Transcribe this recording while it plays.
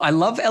I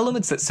love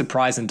elements that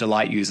surprise and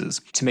delight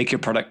users to make your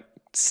product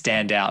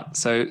stand out.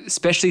 So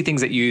especially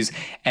things that use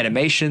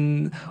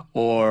animation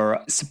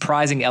or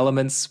surprising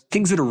elements,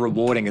 things that are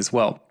rewarding as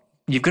well.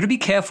 You've got to be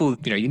careful,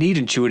 you need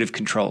intuitive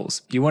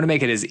controls. You want to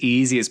make it as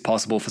easy as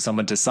possible for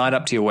someone to sign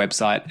up to your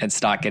website and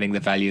start getting the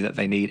value that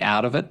they need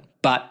out of it.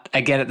 But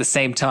again, at the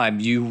same time,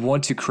 you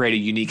want to create a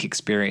unique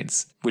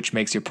experience, which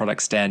makes your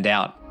product stand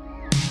out.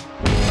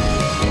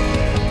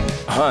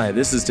 Hi,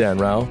 this is Dan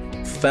Rao,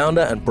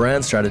 founder and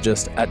brand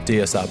strategist at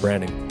DSR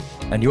Branding,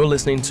 and you're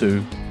listening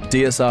to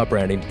DSR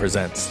Branding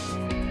Presents.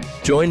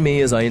 Join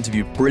me as I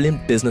interview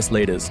brilliant business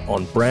leaders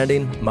on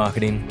branding,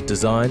 marketing,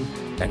 design,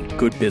 and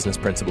good business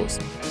principles.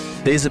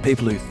 These are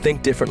people who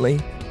think differently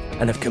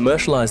and have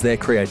commercialized their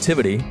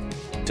creativity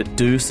to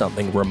do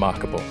something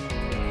remarkable.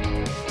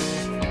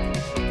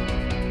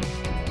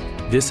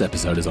 This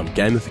episode is on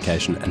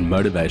gamification and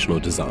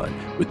motivational design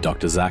with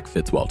Dr. Zach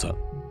Fitzwalter.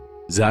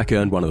 Zach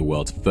earned one of the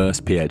world's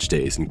first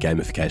PhDs in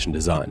gamification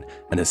design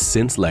and has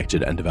since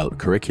lectured and developed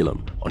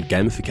curriculum on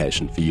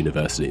gamification for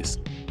universities.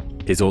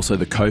 He's also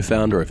the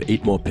co-founder of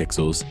Eat More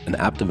Pixels, an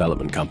app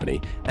development company,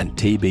 and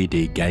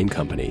TBD Game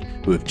Company,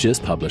 who have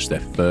just published their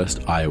first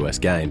iOS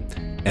game,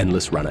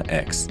 Endless Runner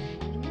X.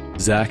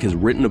 Zach has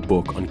written a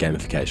book on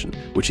gamification,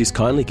 which he's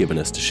kindly given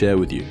us to share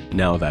with you,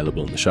 now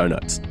available in the show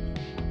notes.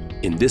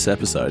 In this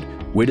episode,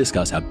 we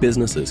discuss how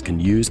businesses can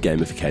use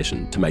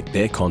gamification to make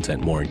their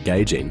content more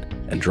engaging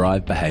and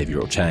drive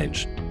behavioural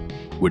change.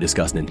 We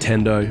discuss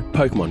Nintendo,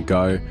 Pokemon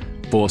Go,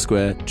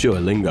 Foursquare,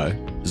 Duolingo,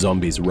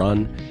 Zombies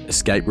Run,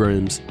 escape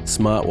rooms,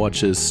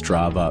 smartwatches,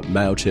 Strava,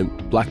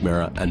 MailChimp, Black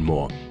Mirror, and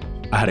more.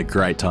 I had a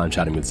great time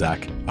chatting with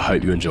Zach. I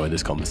hope you enjoy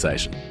this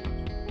conversation.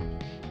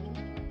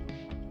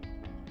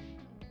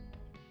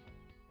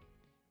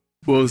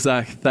 Well,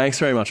 Zach, thanks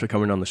very much for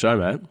coming on the show,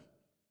 mate.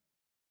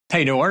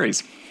 Hey, no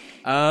worries.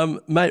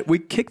 Mate, we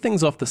kick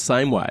things off the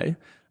same way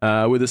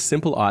with a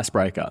simple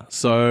icebreaker.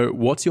 So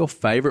what's your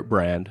favourite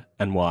brand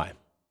and why?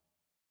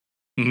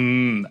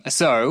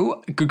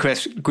 So,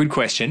 good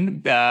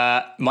question.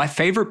 My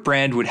favorite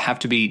brand would have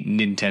to be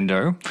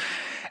Nintendo.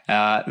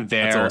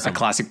 They're awesome. A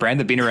classic brand.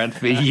 They've been around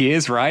for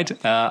years, right?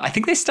 I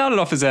think they started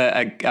off as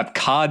a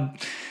card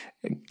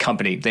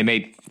company. They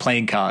made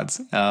playing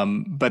cards,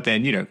 but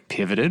then,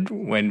 pivoted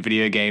when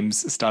video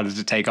games started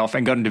to take off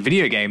and got into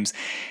video games.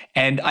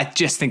 And I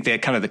just think they're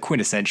kind of the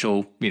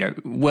quintessential,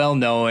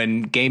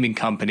 well-known gaming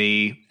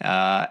company,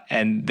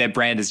 and their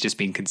brand has just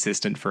been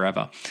consistent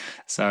forever.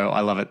 So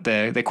I love it.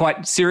 They're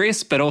quite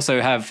serious, but also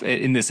have,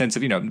 in the sense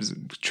of,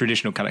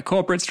 traditional kind of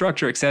corporate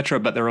structure, et cetera,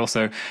 but they're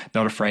also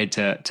not afraid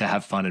to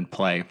have fun and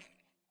play.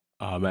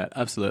 Oh, man,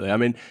 absolutely. I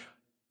mean,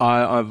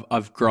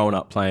 I've grown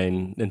up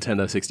playing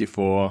Nintendo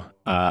 64,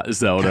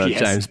 Zelda, yes.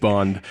 James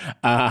Bond,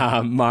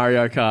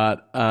 Mario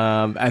Kart,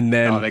 and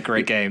then they're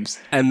great games.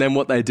 And then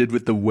what they did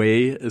with the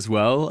Wii as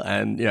well,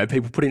 and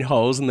people putting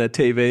holes in their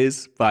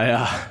TVs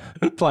by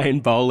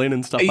playing bowling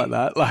and stuff like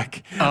that.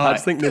 I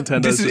just think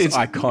Nintendo's just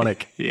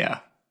iconic. Yeah.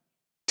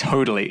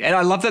 Totally. And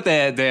I love that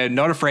they're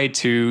not afraid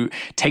to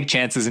take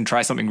chances and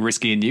try something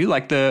risky and new.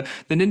 Like the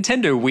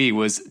Nintendo Wii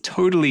was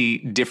totally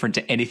different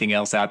to anything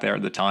else out there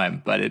at the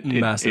time, but it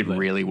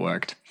really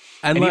worked.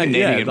 And even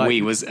naming it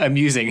Wii was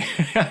amusing.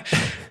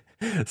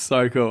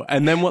 So cool.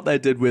 And then what they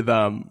did with they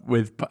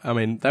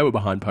were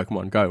behind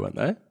Pokemon Go, weren't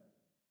they?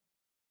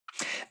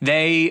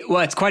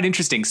 It's quite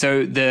interesting.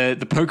 So the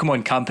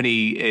Pokemon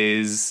company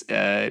is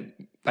I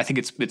think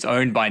it's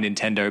owned by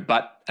Nintendo,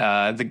 but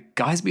the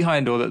guys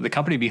behind, or the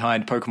company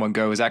behind Pokemon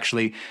Go, is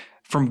actually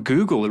from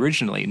Google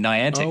originally,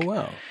 Niantic.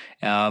 Oh,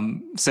 wow.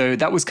 So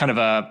that was kind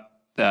of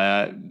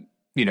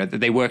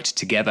they worked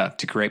together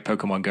to create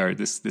Pokemon Go,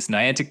 this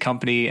Niantic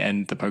company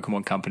and the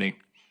Pokemon company.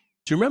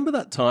 Do you remember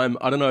that time?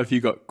 I don't know if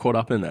you got caught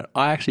up in that.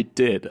 I actually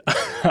did, which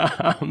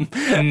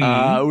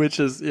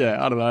is,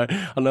 I don't know.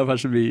 I don't know if I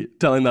should be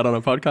telling that on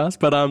a podcast,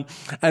 but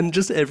and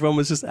just everyone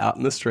was just out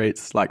in the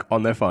streets,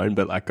 on their phone,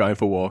 but going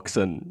for walks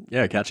and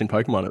catching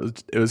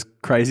Pokemon. It was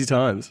crazy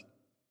times.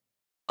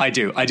 I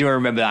do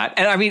remember that.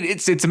 And I mean,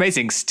 it's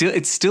amazing.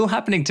 It's still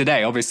happening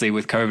today. Obviously,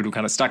 with COVID, we're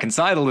kind of stuck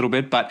inside a little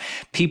bit, but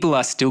people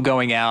are still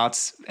going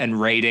out and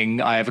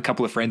raiding. I have a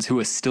couple of friends who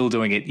are still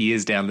doing it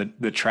years down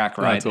the track,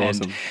 right? That's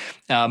awesome.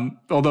 And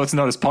although it's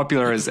not as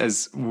popular as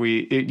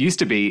it used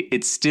to be,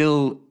 it's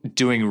still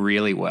doing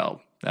really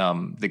well.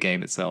 The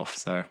game itself.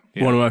 So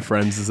one of my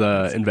friends is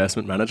an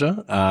investment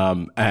manager,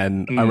 and I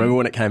remember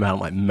when it came out, I'm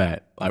like,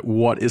 Matt,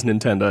 what is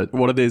Nintendo?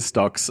 What are these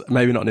stocks?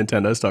 Maybe not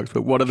Nintendo stocks,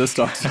 but what are the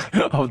stocks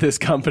of this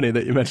company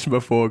that you mentioned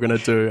before going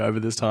to do over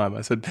this time?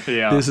 I said,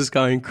 this is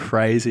going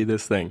crazy,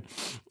 this thing.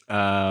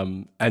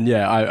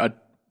 I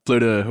flew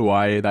to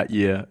Hawaii that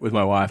year with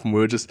my wife, and we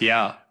were just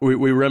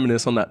we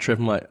reminisce on that trip.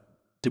 I'm like,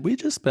 did we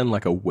just spend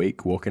a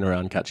week walking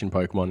around catching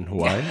Pokemon in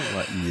Hawaii?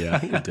 I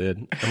think we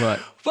did. I'm like,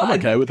 I'm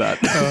okay with that.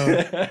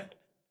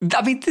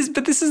 I mean,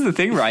 this is the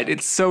thing, right?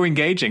 It's so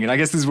engaging. And I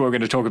guess this is what we're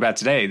going to talk about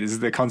today. This is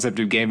the concept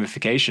of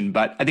gamification.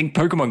 But I think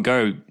Pokemon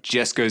Go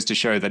just goes to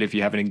show that if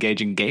you have an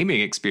engaging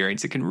gaming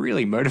experience, it can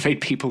really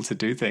motivate people to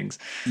do things.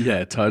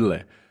 Yeah,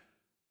 totally.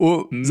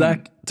 Well,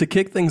 Zach, to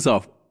kick things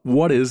off,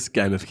 what is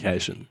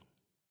gamification?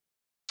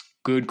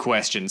 Good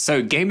question.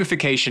 So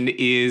gamification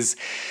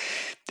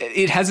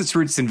it has its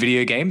roots in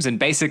video games, and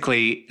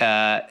basically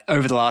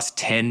over the last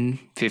 10,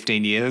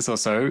 15 years or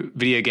so,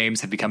 video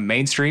games have become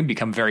mainstream,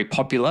 become very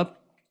popular.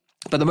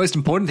 But the most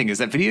important thing is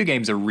that video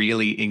games are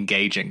really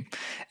engaging.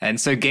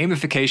 And so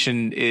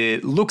gamification,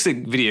 it looks at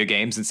video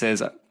games and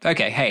says,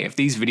 okay, hey, if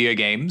these video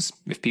games,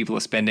 if people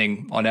are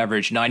spending on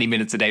average 90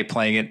 minutes a day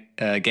playing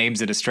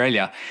games in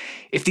Australia,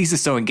 if these are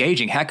so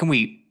engaging, how can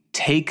we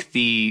take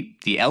the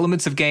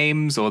elements of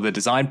games or the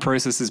design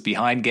processes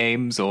behind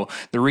games or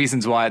the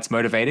reasons why it's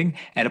motivating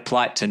and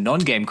apply it to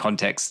non-game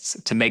contexts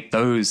to make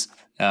those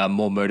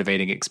more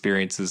motivating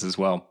experiences as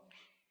well?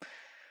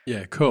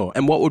 Yeah, cool.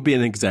 And what would be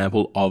an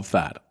example of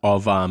that,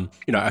 of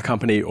a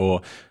company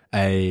or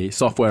a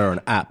software or an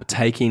app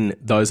taking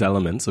those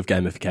elements of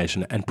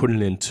gamification and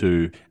putting it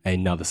into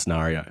another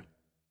scenario?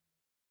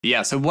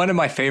 Yeah, so one of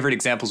my favorite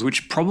examples,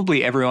 which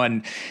probably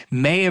everyone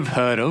may have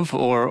heard of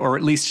or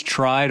at least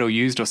tried or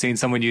used or seen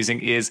someone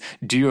using, is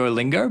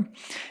Duolingo.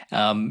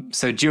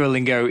 So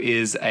Duolingo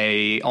is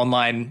a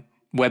online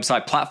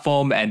website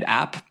platform and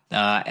app,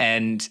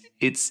 and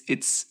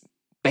it's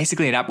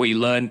basically an app where you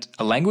learn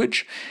a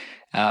language.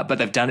 But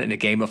they've done it in a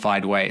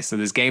gamified way. So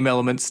there's game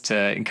elements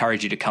to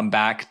encourage you to come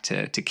back,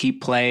 to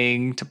keep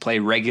playing, to play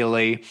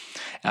regularly.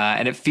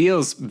 And it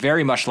feels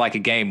very much like a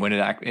game when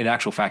in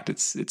actual fact,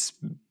 it's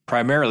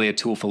primarily a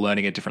tool for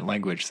learning a different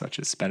language, such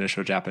as Spanish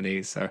or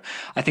Japanese. So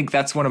I think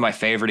that's one of my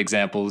favorite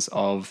examples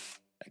of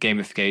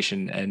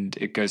gamification. And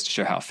it goes to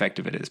show how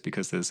effective it is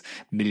because there's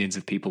millions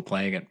of people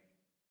playing it.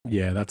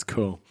 Yeah, that's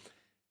cool.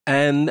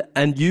 And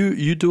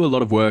you do a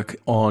lot of work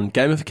on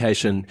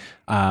gamification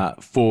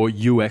for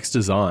UX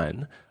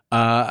design.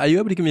 Are you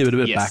able to give me a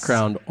bit of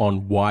background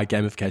on why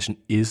gamification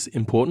is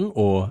important,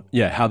 or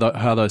how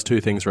those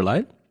two things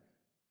relate?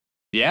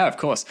 Yeah, of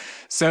course.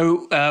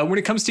 So when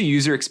it comes to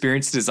user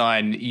experience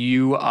design,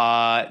 you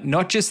are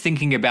not just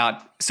thinking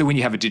about, so when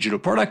you have a digital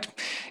product,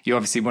 you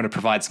obviously want to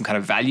provide some kind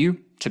of value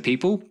to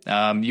people.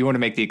 You want to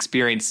make the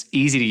experience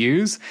easy to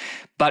use.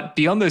 But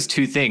beyond those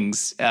two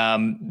things,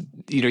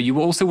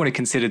 you also want to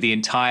consider the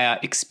entire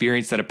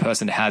experience that a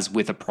person has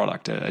with a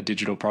product, a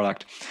digital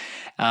product.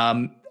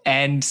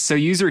 And so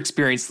user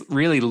experience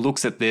really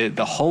looks at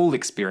the whole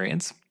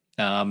experience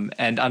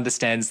and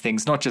understands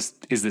things, not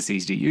just is this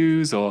easy to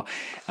use or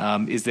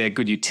is there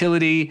good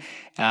utility,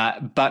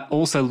 but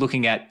also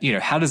looking at,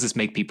 how does this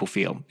make people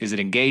feel? Is it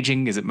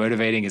engaging? Is it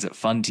motivating? Is it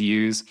fun to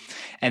use?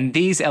 And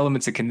these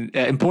elements are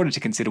important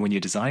to consider when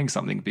you're designing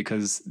something,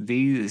 because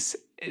this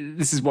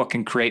is what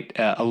can create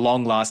a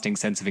long-lasting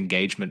sense of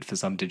engagement for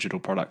some digital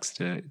products,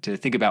 to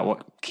think about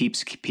what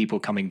keeps people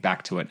coming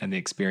back to it and the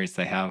experience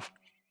they have.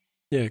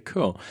 Yeah,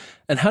 cool.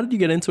 And how did you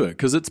get into it?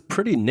 Because it's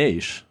pretty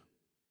niche.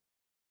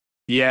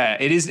 Yeah,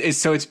 it is.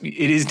 It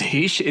is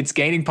niche. It's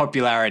gaining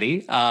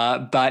popularity.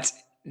 But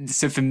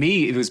so for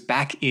me, it was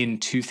back in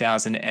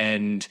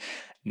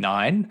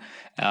 2009.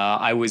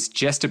 I was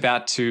just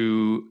about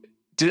to.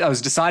 I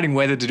was deciding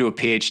whether to do a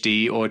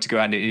PhD or to go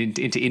out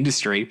into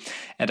industry,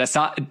 and I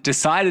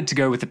decided to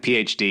go with a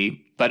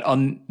PhD. But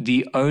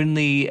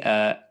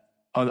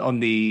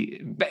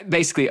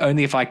basically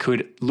only if I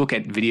could look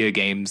at video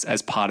games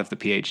as part of the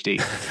PhD.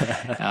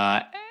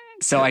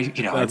 So I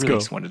really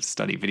just wanted to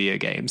study video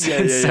games.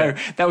 So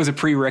that was a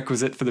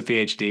prerequisite for the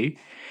PhD.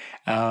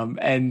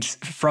 And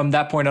from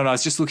that point on, I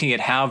was just looking at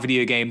how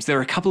video games, there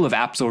are a couple of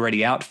apps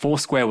already out.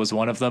 Foursquare was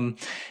one of them,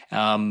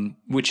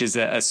 which is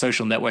a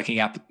social networking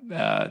app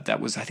that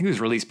was, I think it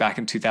was released back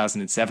in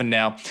 2007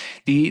 now.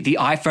 The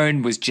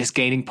iPhone was just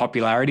gaining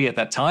popularity at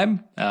that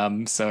time.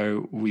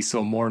 So we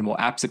saw more and more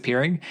apps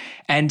appearing.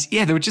 And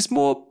there were just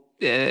more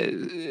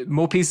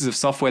pieces of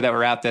software that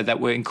were out there that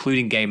were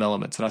including game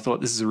elements, and I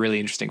thought this is a really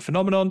interesting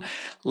phenomenon.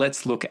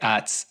 Let's look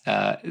at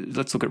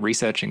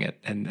researching it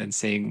and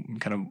seeing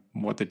kind of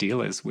what the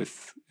deal is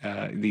with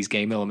these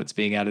game elements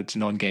being added to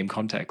non-game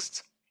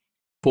contexts.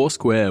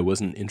 Foursquare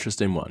was an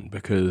interesting one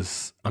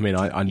because I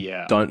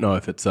don't know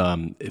if it's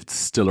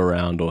still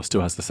around or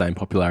still has the same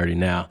popularity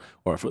now,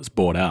 or if it was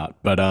bought out.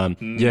 But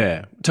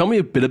tell me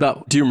a bit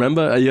about. Do you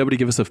remember? Are you able to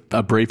give us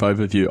a brief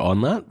overview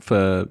on that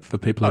for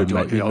people who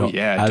may not?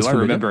 Yeah, do I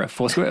remember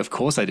Foursquare? Of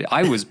course I did.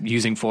 I was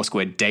using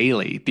Foursquare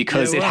daily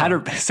because it had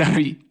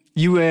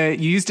you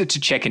used it to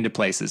check into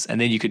places,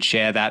 and then you could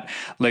share that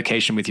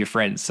location with your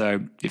friends. So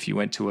if you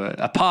went to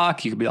a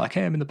park, you could be like,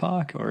 "Hey, I'm in the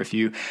park," or if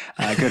you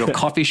go to a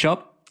coffee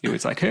shop. It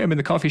was like, hey, I'm in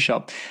the coffee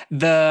shop.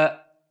 The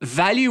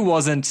value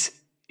wasn't,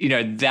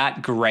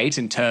 that great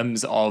in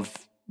terms of,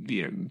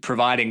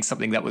 providing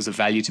something that was of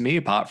value to me,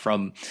 apart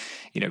from,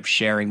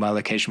 sharing my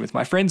location with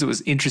my friends. It was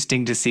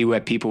interesting to see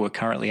where people were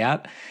currently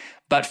at.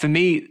 But for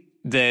me,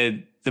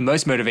 the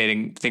most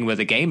motivating thing were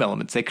the game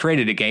elements. They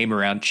created a game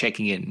around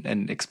checking in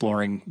and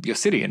exploring your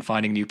city and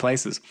finding new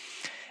places.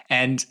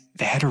 And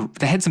they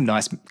had some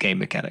nice game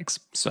mechanics.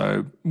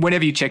 So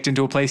whenever you checked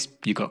into a place,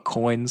 you got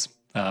coins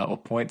or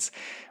points,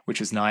 which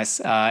was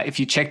nice. If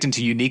you checked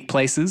into unique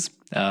places,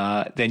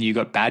 then you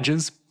got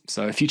badges.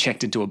 So if you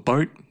checked into a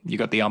boat, you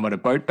got the I'm on a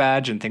boat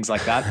badge and things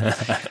like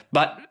that.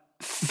 But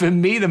for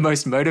me, the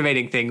most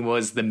motivating thing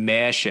was the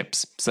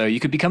mayorships. So you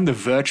could become the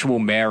virtual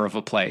mayor of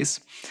a place.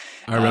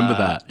 I remember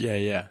that.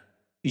 Yeah.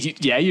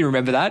 You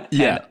remember that?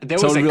 Yeah. And there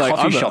was a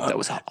coffee shop that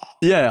was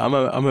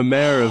I'm a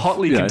mayor of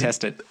hotly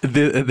contested.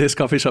 This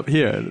coffee shop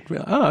here.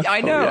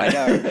 I know.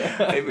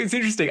 It was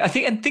interesting. I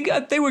think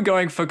they were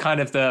going for kind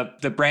of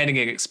the branding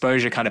and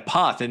exposure kind of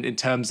path in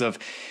terms of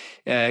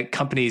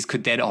companies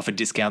could then offer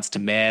discounts to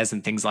mayors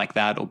and things like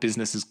that, or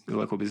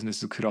local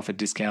businesses could offer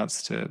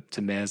discounts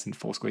to mayors and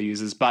Foursquare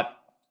users. But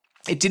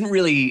it didn't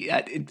really,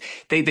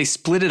 they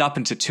split it up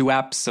into two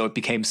apps. So it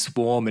became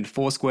Swarm and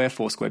Foursquare.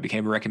 Foursquare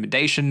became a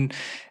recommendation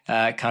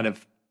kind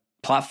of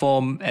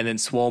platform, and then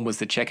Swarm was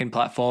the check-in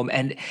platform.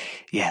 And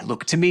yeah,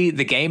 look, to me,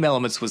 the game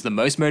elements was the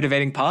most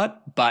motivating part,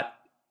 but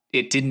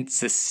it didn't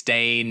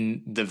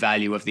sustain the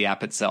value of the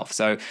app itself.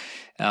 So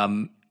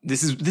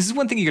this is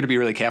one thing you got to be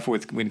really careful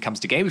with when it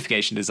comes to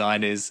gamification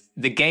design is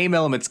the game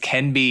elements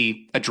can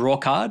be a draw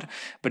card,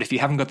 but if you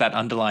haven't got that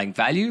underlying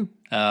value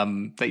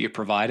that you're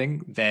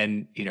providing,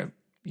 then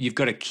you've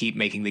got to keep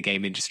making the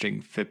game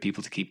interesting for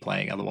people to keep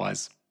playing.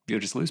 Otherwise, you'll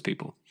just lose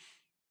people.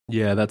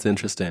 Yeah, that's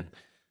interesting.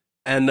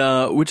 And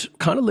which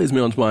kind of leads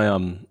me on to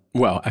my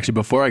well, actually,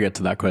 before I get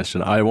to that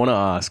question, I want to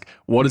ask,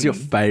 what is your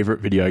favorite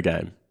video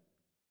game?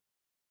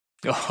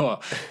 Oh,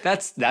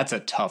 that's a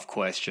tough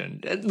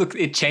question. Look,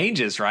 it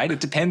changes, right? It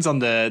depends on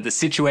the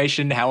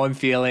situation, how I'm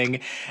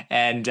feeling,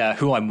 and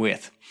who I'm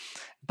with.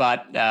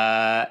 But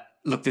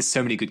look, there's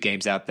so many good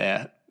games out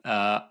there.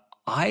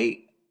 I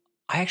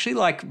actually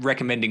like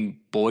recommending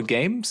board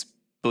games,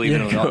 believe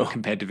it or not,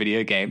 compared to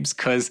video games,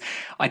 because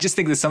I just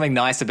think there's something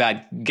nice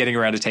about getting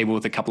around a table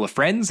with a couple of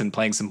friends and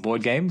playing some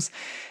board games.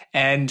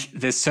 And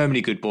there's so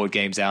many good board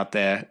games out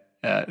there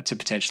to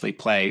potentially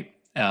play.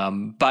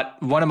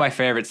 But one of my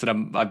favorites that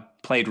I've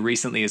played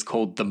recently is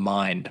called The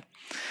Mind.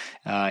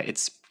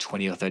 It's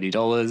 $20 or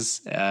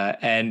 $30,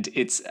 and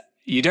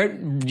you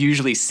don't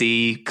usually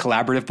see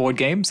collaborative board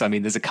games. I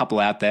mean, there's a couple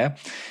out there,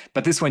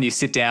 but this one you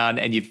sit down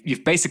and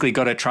you've basically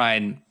got to try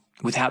and,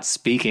 without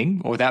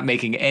speaking or without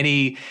making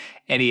any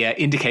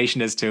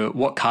indication as to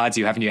what cards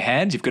you have in your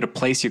hand, you've got to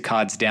place your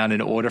cards down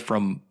in order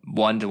from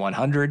 1 to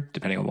 100,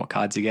 depending on what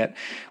cards you get,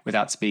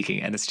 without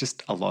speaking. And it's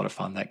just a lot of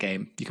fun, that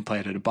game. You can play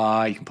it at a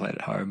bar, you can play it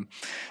at home.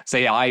 So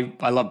yeah,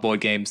 I love board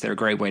games. They're a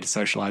great way to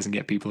socialize and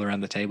get people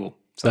around the table.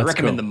 So I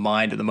recommend The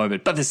Mind at the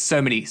moment, but there's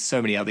so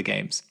many other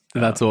games.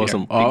 That's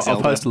awesome.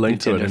 I'll post a link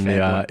to it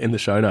in the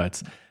show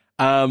notes.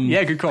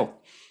 Yeah, good call.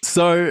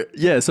 So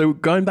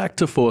going back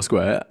to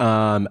Foursquare,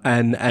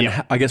 and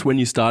I guess when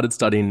you started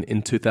studying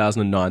in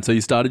 2009, so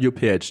you started your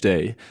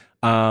PhD.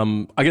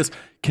 I guess,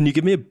 can you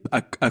give me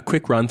a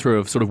quick run through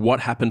of sort of what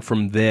happened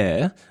from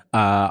there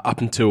up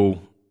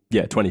until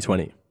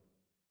 2020?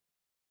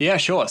 Yeah,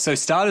 sure. So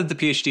started the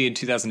PhD in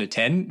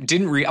 2010.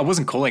 I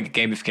wasn't calling it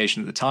gamification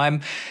at the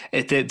time.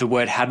 The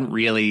word hadn't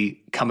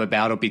really come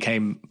about or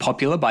became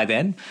popular by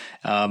then.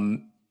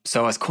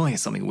 So I was calling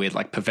it something weird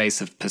like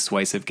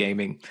persuasive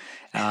gaming.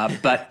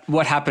 But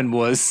what happened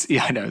was,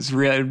 I know, it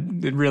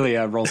really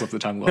rolls off the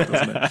tongue well,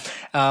 doesn't it?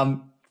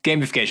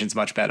 Gamification is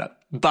much better.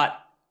 But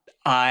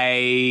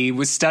I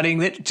was studying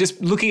that,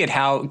 just looking at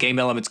how game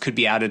elements could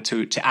be added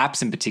to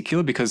apps in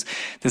particular, because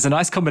there's a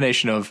nice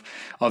combination of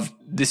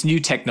this new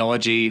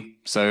technology.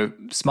 So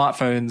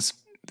smartphones,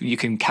 you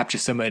can capture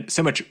so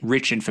much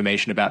rich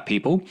information about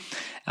people.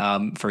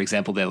 For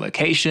example, their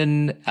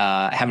location,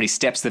 how many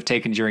steps they've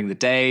taken during the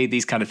day,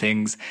 these kind of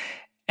things.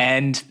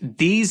 And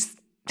these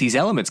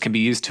elements can be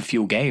used to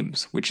fuel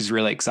games, which is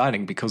really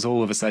exciting, because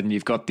all of a sudden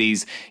you've got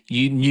these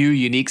new,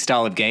 unique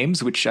style of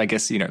games, which I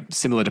guess,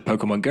 similar to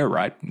Pokemon Go,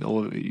 right?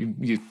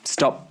 You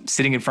stop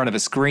sitting in front of a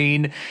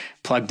screen,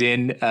 plugged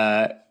in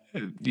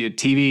your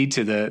TV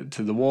to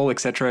the wall,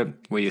 etc.,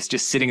 where you're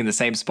just sitting in the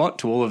same spot,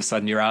 to all of a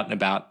sudden you're out and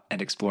about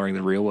and exploring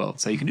the real world.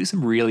 So you can do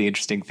some really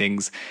interesting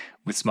things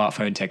with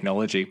smartphone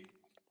technology.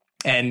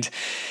 And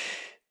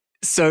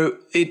so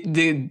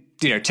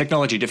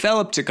technology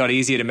developed, it got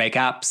easier to make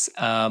apps,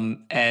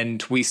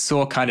 and we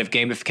saw kind of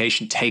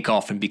gamification take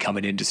off and become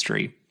an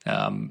industry.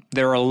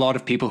 There are a lot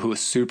of people who are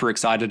super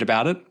excited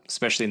about it,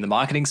 especially in the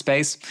marketing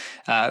space,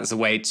 as a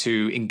way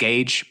to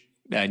engage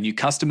new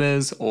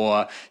customers,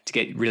 or to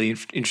get really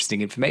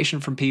interesting information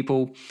from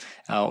people,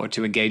 or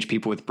to engage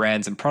people with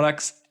brands and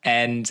products.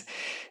 And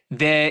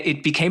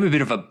it became a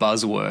bit of a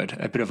buzzword,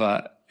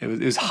 it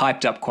was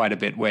hyped up quite a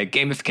bit, where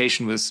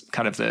gamification was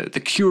kind of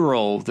the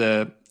cure-all,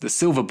 the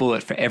silver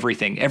bullet for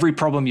everything. Every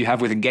problem you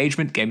have with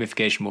engagement,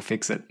 gamification will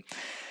fix it.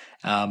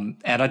 And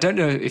I don't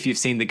know if you've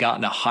seen the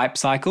Gartner hype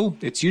cycle.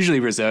 It's usually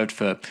reserved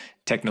for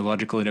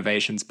technological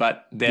innovations,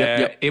 but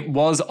it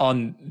was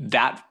on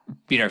that,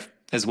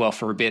 as well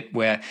for a bit,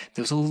 where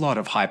there was a lot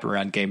of hype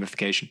around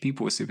gamification.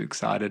 People were super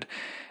excited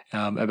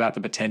about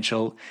the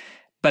potential.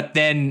 But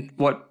then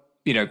what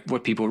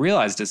people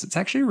realized is it's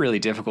actually really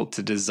difficult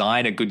to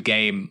design a good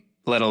game,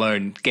 let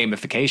alone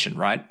gamification,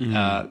 right?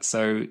 Mm-hmm.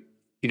 So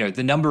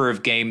the number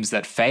of games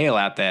that fail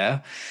out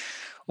there,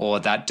 or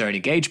that don't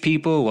engage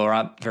people, or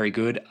aren't very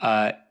good,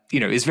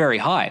 is very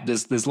high.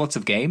 There's lots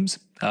of games.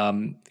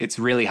 It's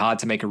really hard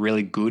to make a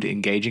really good,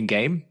 engaging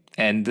game.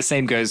 And the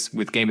same goes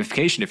with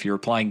gamification. If you're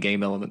applying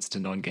game elements to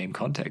non-game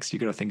context, you've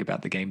got to think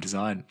about the game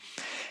design.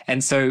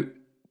 And so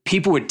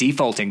people were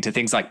defaulting to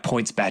things like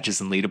points,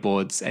 badges, and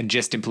leaderboards and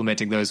just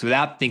implementing those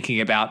without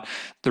thinking about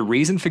the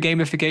reason for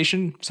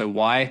gamification. So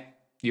why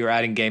you're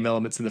adding game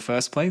elements in the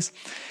first place.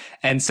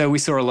 And so we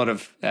saw a lot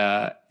of,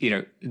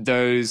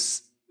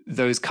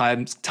 those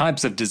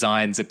types of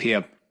designs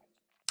appear,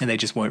 and they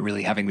just weren't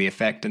really having the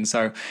effect. And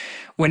so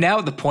we're now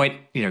at the point,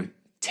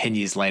 10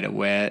 years later,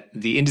 where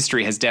the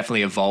industry has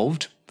definitely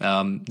evolved.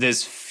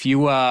 There's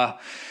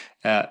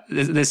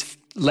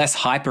less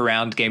hype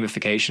around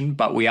gamification,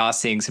 but we are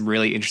seeing some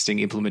really interesting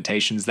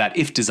implementations that,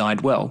 if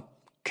designed well,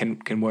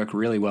 can work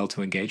really well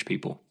to engage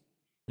people.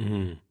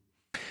 Mm-hmm.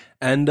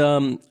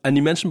 And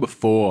you mentioned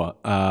before,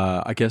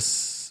 I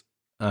guess,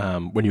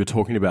 when you were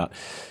talking about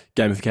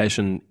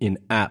gamification in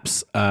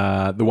apps,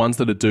 the ones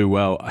that do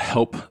well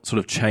help sort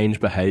of change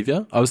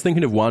behavior. I was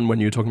thinking of one when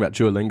you were talking about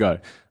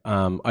Duolingo.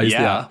 I use the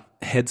app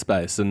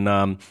Headspace,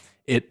 and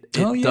it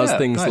does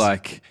things nice.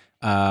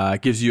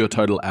 Like gives you your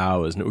total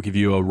hours, and it will give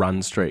you a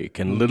run streak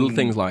and little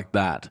things like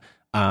that.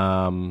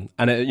 And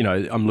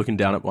I'm looking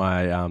down at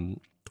my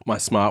my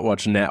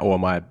smartwatch now, or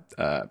my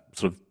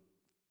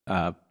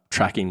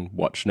tracking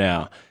watch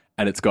now,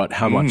 and it's got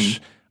how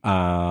much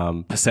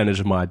percentage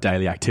of my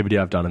daily activity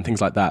I've done and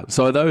things like that.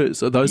 So are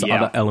those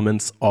other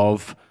elements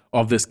of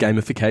this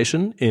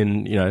gamification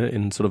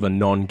in sort of a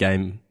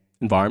non-game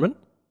environment?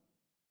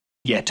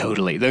 Yeah,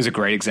 totally. Those are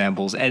great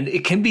examples. And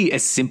it can be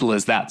as simple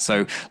as that.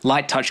 So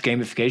light touch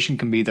gamification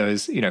can be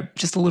those,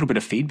 just a little bit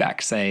of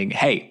feedback saying,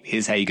 hey,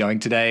 here's how you're going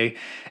today.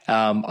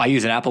 I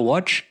use an Apple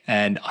Watch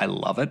and I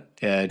love it.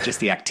 Just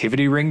the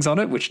activity rings on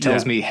it, which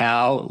tells me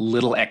how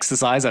little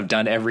exercise I've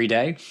done every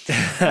day.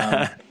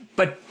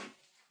 But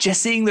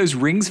just seeing those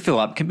rings fill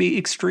up can be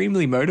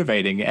extremely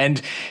motivating.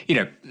 And,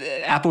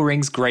 Apple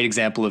Rings, great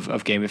example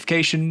of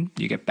gamification.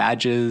 You get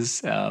badges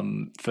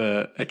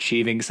for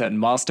achieving certain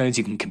milestones.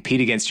 You can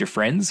compete against your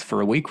friends for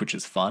a week, which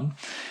is fun.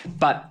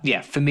 But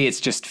yeah, for me, it's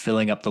just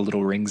filling up the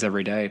little rings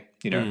every day.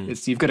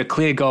 You've got a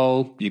clear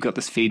goal, you've got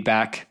this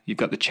feedback, you've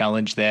got the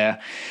challenge there,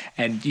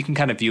 and you can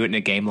kind of view it in a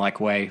game-like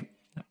way,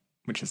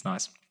 which is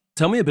nice.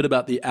 Tell me a bit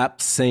about the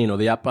app scene, or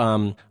the app,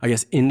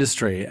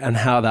 industry, and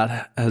how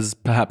that has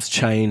perhaps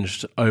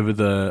changed over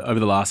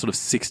the last sort of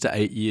 6 to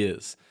 8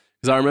 years.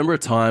 Because I remember a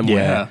time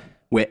where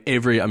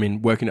I've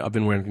been working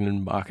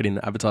in marketing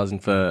and advertising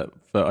for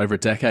over a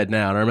decade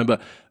now, and I remember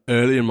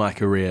early in my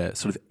career,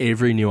 sort of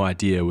every new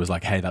idea was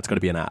like, hey, that's got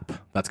to be an app.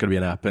 That's got to be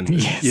an app. And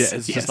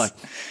just like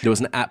there was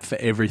an app for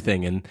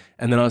everything. And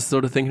then I was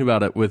sort of thinking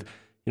about it with,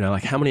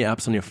 like how many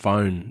apps on your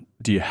phone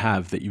do you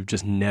have that you've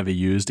just never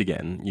used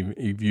again?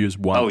 You've used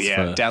once. Oh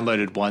yeah,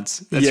 downloaded once.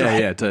 That's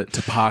right.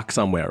 To park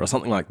somewhere or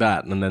something like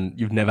that, and then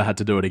you've never had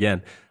to do it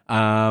again.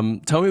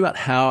 Tell me about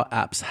how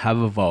apps have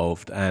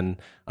evolved, and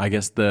I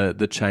guess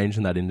the change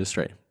in that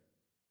industry.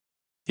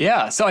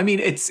 Yeah, so I mean,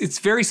 it's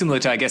very similar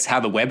to, I guess, how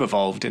the web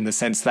evolved, in the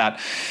sense that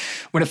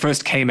when it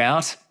first came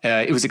out,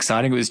 it was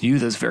exciting, it was new.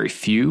 There's very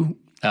few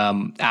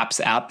apps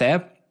out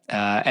there,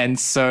 and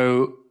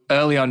so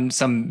early on,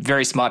 some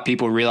very smart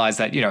people realized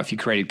that, if you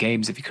created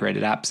games, if you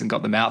created apps and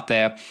got them out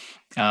there,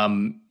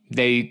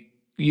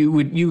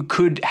 you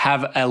could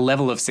have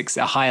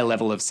a higher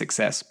level of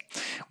success.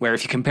 Where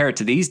if you compare it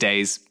to these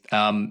days,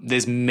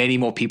 there's many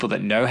more people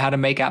that know how to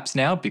make apps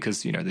now,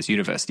 because there's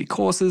university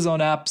courses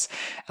on apps,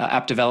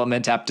 app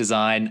development, app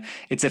design.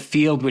 It's a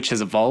field which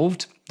has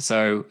evolved.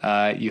 So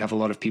you have a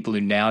lot of people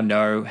who now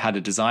know how to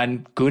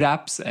design good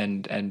apps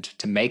and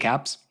to make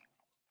apps.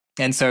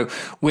 And so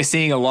we're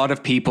seeing a lot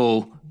of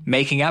people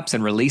making apps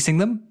and releasing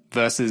them,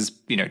 versus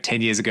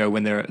 10 years ago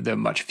when there were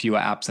much fewer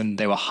apps and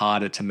they were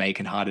harder to make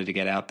and harder to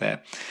get out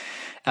there.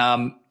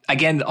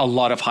 Again, a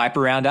lot of hype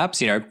around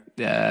apps.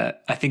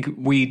 I think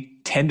we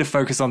tend to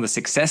focus on the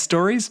success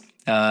stories.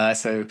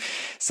 So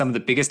some of the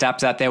biggest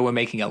apps out there were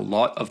making a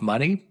lot of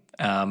money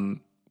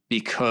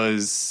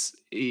because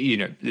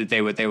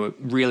they were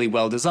really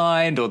well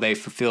designed, or they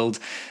fulfilled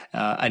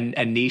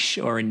a niche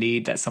or a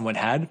need that someone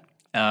had.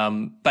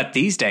 But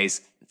these days,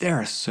 there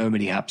are so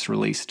many apps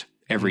released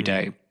every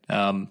day.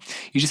 You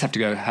just have to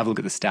go have a look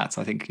at the stats.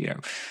 I think,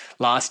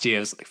 last year it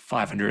was like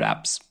 500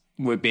 apps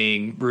were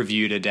being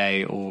reviewed a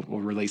day or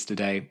released a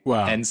day.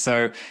 Wow. And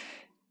so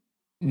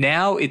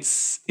now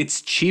it's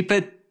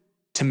cheaper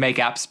to make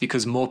apps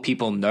because more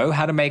people know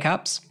how to make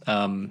apps.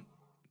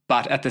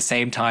 But at the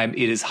same time,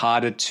 it is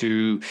harder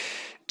to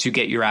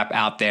get your app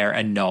out there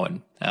and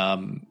known.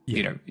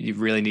 You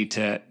really need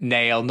to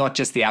nail not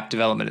just the app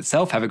development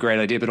itself, have a great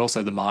idea, but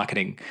also the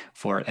marketing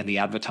for it and the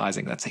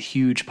advertising. That's a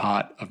huge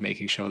part of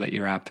making sure that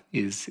your app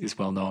is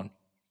well known.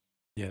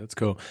 Yeah, that's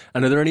cool.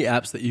 And are there any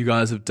apps that you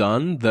guys have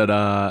done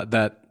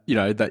that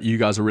you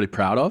guys are really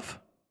proud of?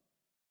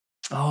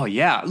 Oh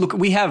yeah, look,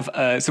 we have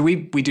so we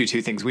do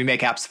two things. We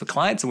make apps for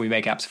clients and we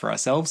make apps for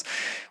ourselves.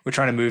 We're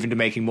trying to move into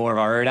making more of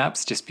our own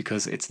apps, just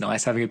because it's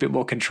nice having a bit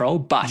more control.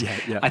 But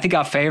I think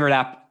our favorite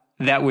app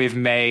that we've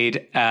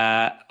made,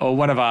 or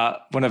one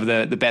of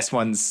the best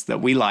ones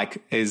that we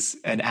like, is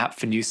an app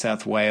for New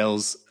South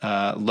Wales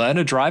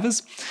learner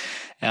drivers.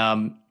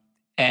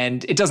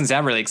 And it doesn't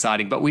sound really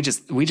exciting, but we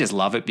just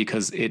love it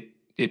because it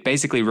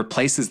basically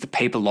replaces the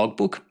paper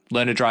logbook.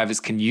 Learner drivers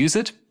can use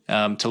it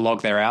to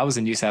log their hours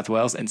in New South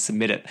Wales and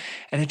submit it.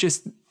 And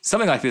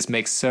something like this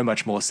makes so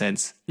much more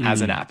sense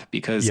as an app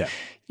because,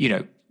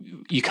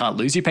 you can't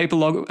lose your paper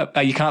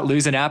you can't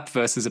lose an app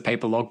versus a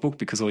paper logbook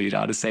because all your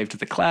data is saved to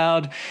the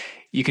cloud.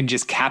 You can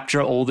just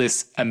capture all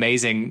this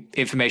amazing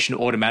information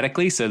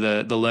automatically. So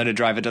the learner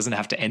driver doesn't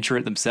have to enter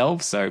it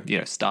themselves. So,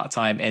 start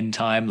time, end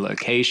time,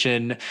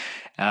 location,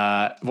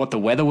 what the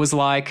weather was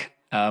like.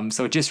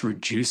 So it just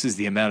reduces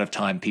the amount of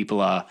time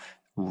people are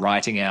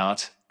writing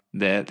out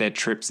their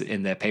trips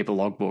in their paper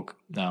logbook.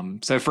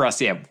 So for us,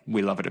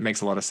 we love it. It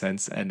makes a lot of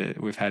sense. And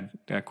we've had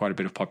quite a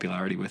bit of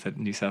popularity with it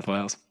in New South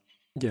Wales.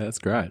 Yeah, that's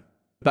great.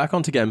 Back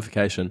onto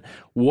gamification,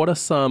 what are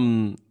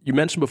some, you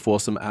mentioned before,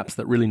 some apps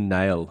that really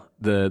nail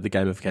the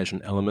gamification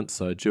elements,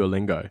 so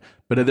Duolingo,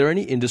 but are there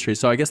any industries,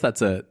 so I guess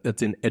that's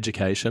in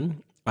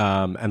education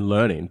and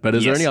learning, but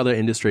is there any other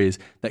industries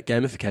that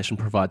gamification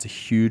provides a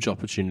huge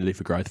opportunity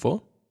for growth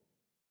for?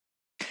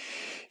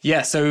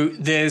 Yeah, so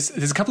there's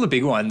a couple of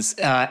big ones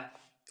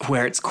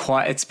where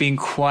it's been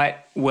quite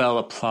well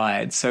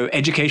applied. So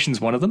education's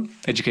one of them,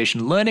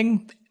 education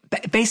learning.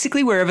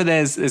 Basically, wherever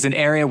there's an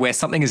area where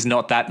something is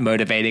not that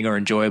motivating or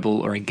enjoyable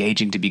or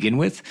engaging to begin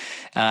with,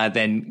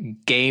 then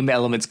game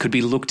elements could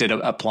be looked at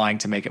applying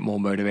to make it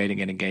more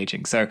motivating and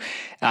engaging. So,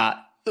 off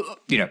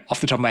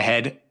the top of my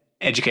head,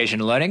 education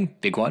and learning,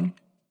 big one.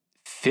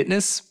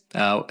 Fitness,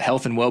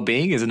 health and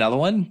well-being is another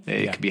one.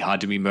 It can be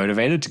hard to be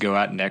motivated to go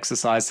out and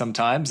exercise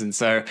sometimes. And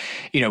so,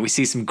 we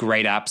see some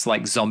great apps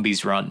like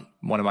Zombies Run,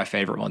 one of my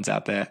favorite ones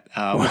out there.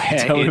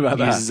 Tell me about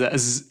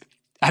that.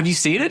 Have you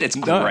seen it? It's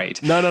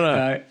great.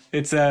 No.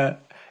 It's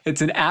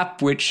an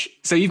app which,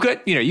 so you've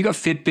got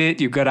Fitbit,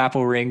 you've got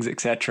Apple Rings,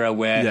 etc.,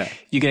 where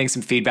you're getting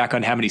some feedback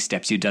on how many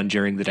steps you've done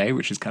during the day,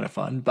 which is kind of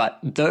fun. But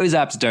those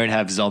apps don't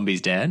have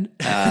zombies, Dan.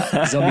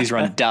 Zombies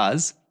Run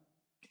does.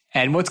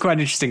 And what's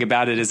quite interesting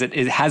about it is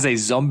it has a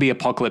zombie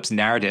apocalypse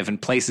narrative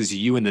and places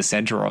you in the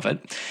center of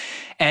it.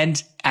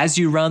 And as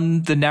you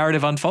run, the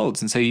narrative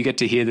unfolds. And so you get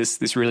to hear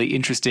this really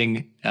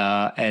interesting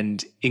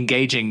and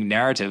engaging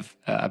narrative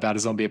about a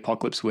zombie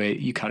apocalypse where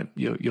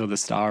you're the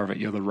star of it,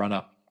 you're the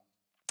runner,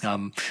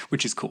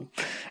 which is cool.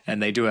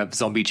 And they do have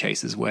zombie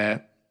chases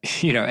where,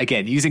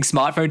 again, using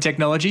smartphone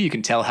technology, you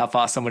can tell how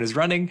fast someone is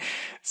running.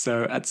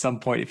 So at some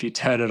point, if you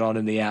turn it on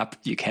in the app,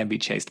 you can be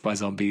chased by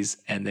zombies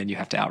and then you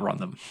have to outrun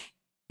them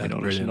in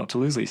order not to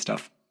lose these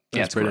stuff.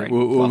 That's brilliant.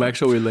 We'll make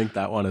sure we link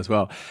that one as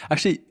well.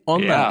 Actually,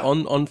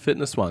 on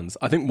fitness ones,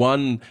 I think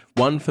one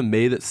for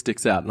me that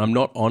sticks out, and I'm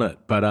not on it,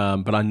 but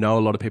I know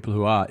a lot of people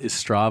who are, is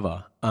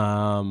Strava.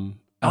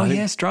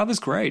 Strava's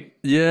great.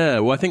 Yeah,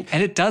 well, I think,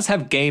 and it does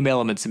have game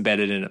elements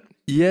embedded in it.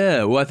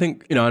 Yeah, well, I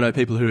think I know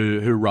people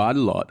who ride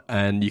a lot,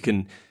 and you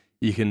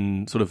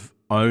can sort of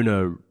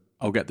own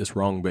I'll get this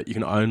wrong, but you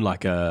can own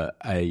like a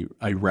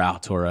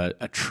route or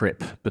a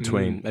trip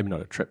between, maybe not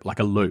a trip, like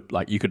a loop.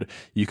 Like you could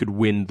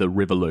win the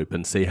river loop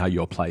and see how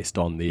you're placed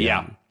on the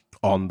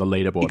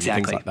leaderboard and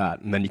things like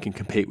that. And then you can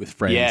compete with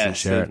friends and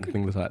share it and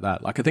things like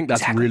that. Like I think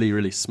that's really,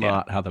 really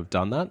smart how they've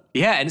done that.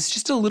 Yeah, and it's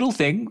just a little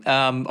thing.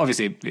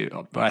 Obviously,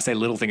 when I say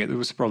little thing, it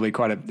was probably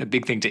quite a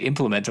big thing to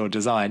implement or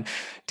design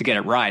to get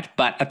it right.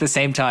 But at the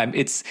same time,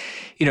 it's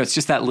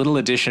just that little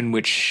addition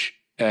which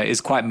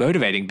is quite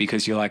motivating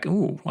because you're like,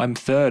 oh, I'm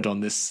third on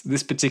this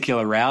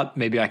particular route.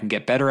 Maybe I can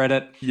get better at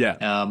it.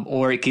 Yeah.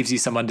 Or it gives you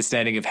some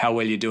understanding of how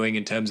well you're doing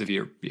in terms of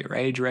your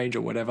age range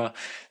or whatever.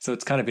 So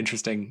it's kind of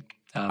interesting.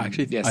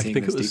 Actually, I think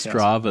it was details.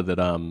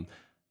 Strava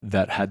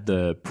that had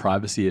the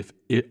privacy.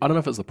 I don't know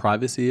if it's the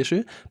privacy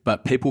issue,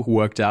 but people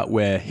worked out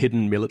where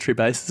hidden military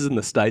bases in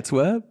the States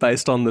were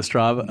based on the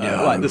Strava,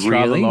 the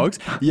Strava logs.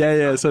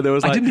 Yeah. So there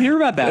was I didn't hear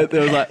about that.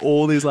 There was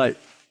all these routes,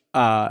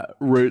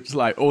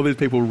 all these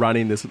people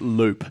running this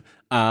loop,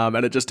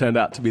 and it just turned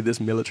out to be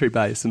this military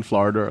base in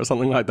Florida or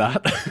something like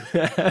that.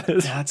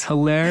 That's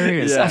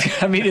hilarious. Yeah.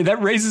 I mean,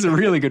 that raises a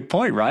really good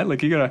point, right?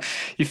 Like you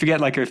forget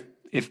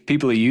if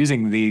people are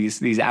using these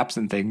apps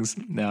and things,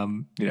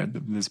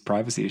 there's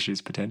privacy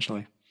issues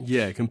potentially.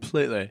 Yeah,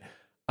 completely.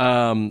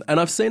 And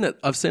I've seen it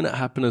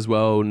happen as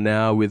well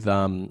now with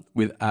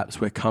apps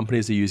where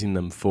companies are using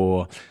them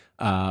for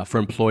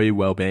employee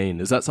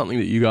well-being. Is that something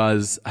that you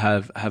guys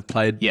have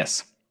played?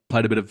 Yes.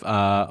 Played a bit of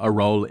a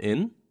role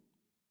in?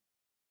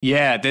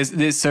 Yeah,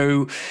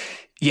 definitely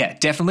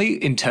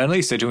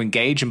internally. So to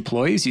engage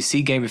employees, you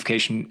see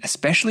gamification,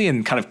 especially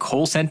in kind of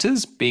call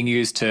centers, being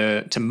used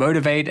to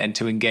motivate and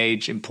to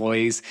engage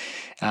employees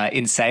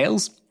in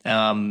sales.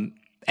 And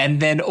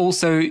then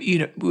also,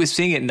 we're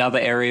seeing it in other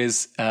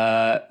areas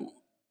in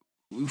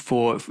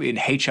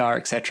HR,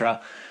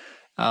 etc.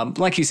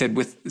 Like you said,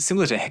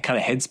 similar to kind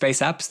of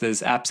Headspace apps,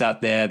 there's apps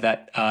out there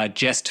that are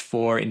just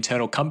for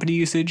internal company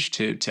usage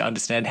to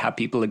understand how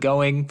people are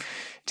going,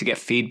 to get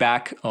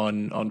feedback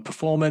on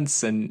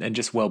performance and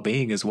just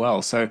well-being as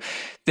well. So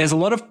there's a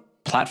lot of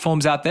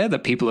platforms out there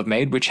that people have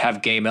made which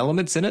have game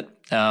elements in it.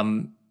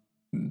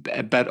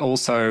 but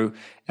also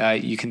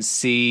you can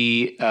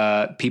see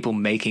people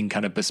making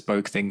kind of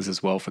bespoke things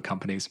as well for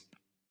companies.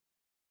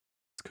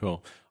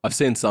 Cool. I've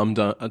seen some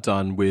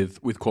done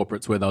with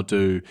corporates where they'll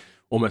do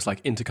almost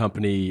like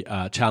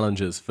intercompany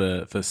challenges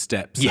for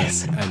steps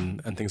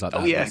and things like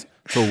that. Yeah.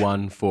 For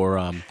one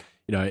for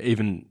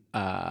even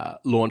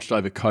launched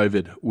over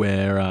COVID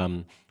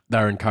where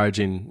they're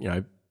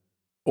encouraging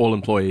all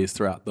employees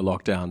throughout the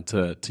lockdown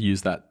to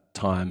use that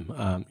time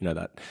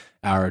that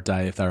hour a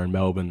day if they're in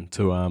Melbourne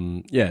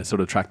to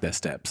sort of track their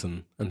steps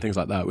and things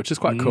like that, which is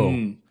quite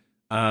cool.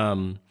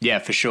 Yeah,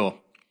 for sure.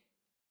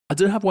 I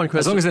do have one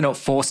question. As long as they're not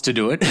forced to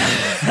do it,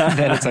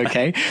 then it's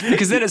okay.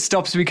 Because then it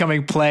stops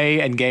becoming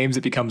play and games,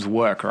 it becomes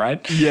work,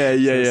 right? Yeah.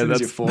 As soon as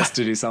you're forced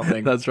to do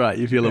something. That's right.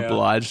 You feel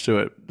obliged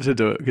to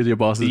do it because your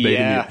boss is beating you.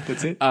 Yeah,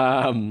 that's it.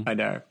 I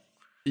know.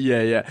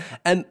 Yeah.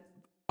 And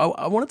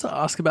I wanted to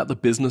ask about the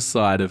business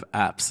side of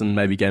apps and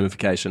maybe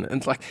gamification. And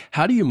it's like,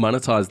 how do you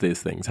monetize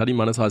these things? How do you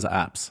monetize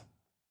apps?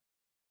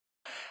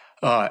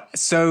 For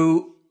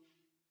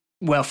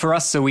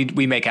us,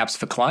 we make apps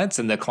for clients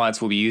and the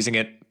clients will be using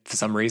it for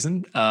some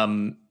reason.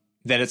 Then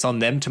it's on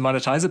them to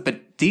monetize it.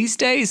 But these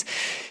days,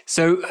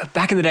 so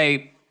back in the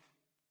day,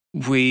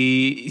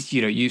 the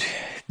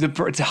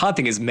hard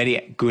thing is many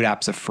good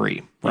apps are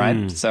free,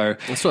 right? So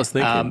that's what I was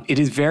thinking. It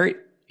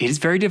is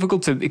very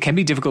difficult it can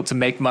be difficult to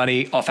make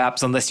money off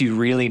apps unless you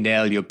really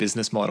nail your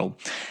business model.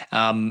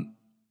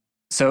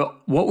 So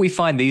what we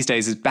find these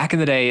days is back in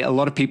the day, a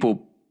lot of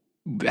people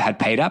had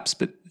paid apps,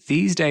 but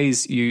these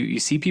days you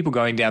see people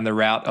going down the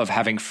route of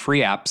having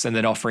free apps and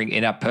then offering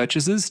in-app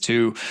purchases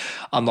to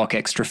unlock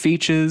extra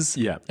features.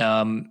 Yeah.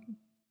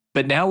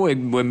 But now we're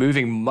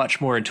moving much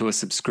more into a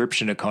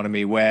subscription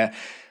economy where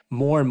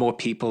more and more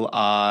people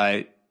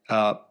are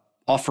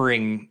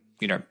offering,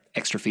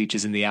 extra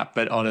features in the app,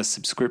 but on a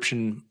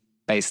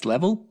subscription-based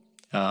level.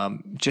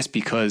 Just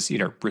because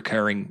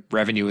recurring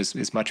revenue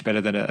is much better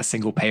than a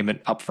single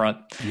payment upfront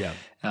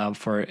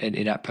for an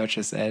in-app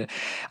purchase. And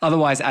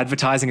otherwise,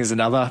 advertising is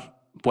another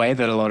way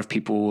that a lot of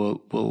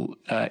people will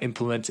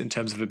implement in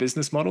terms of a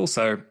business model.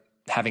 So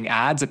having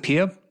ads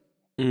appear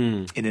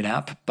in an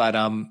app, but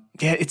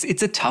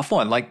it's a tough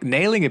one. Like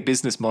nailing a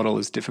business model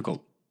is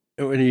difficult.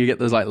 When you get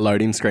those like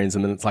loading screens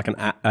and then it's like an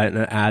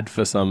ad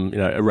for some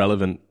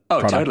irrelevant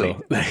product. Totally.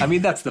 I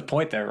mean, that's the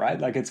point there, right?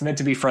 Like it's meant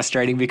to be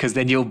frustrating because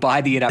then you'll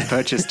buy the in-app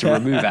purchase to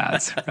remove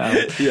ads.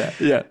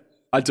 Yeah.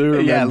 I do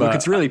remember. Yeah, look,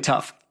 it's really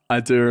tough. I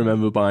do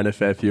remember buying a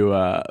fair few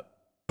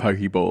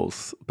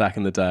Pokeballs back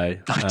in the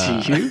day. Do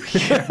you?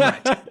 Yeah,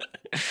 right.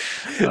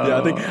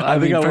 I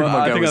think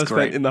I spent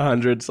great. in the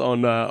hundreds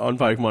on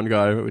Pokemon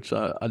Go, which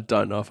I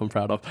don't know if I'm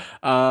proud of.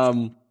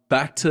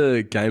 Back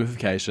to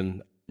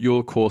gamification.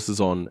 Your course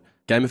is on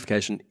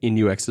gamification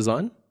in UX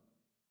design?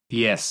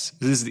 Yes.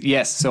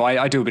 So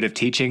I do a bit of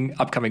teaching,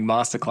 upcoming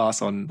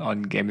masterclass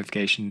on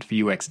gamification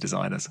for UX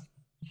designers.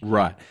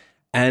 Right.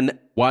 And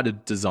why do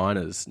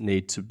designers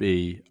need to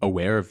be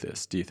aware of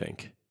this, do you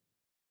think?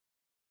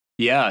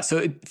 Yeah.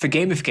 So for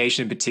gamification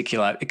in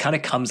particular, it kind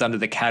of comes under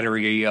the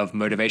category of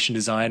motivation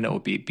design or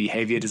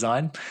behavior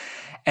design.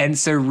 And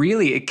so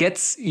really it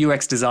gets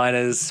UX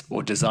designers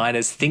or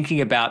designers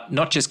thinking about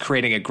not just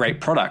creating a great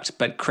product,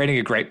 but creating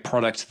a great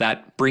product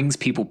that brings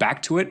people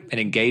back to it and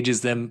engages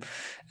them,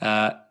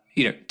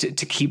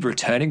 to keep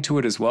returning to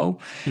it as well.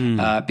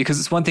 Because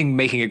it's one thing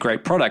making a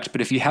great product, but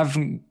if you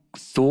haven't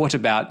thought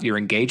about your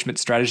engagement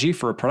strategy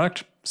for a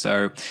product,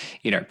 so,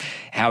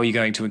 how are you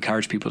going to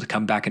encourage people to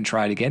come back and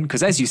try it again?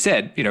 Because as you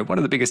said, one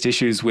of the biggest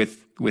issues with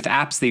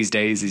apps these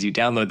days is you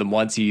download them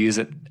once, you use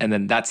it, and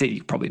then that's it.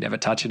 You probably never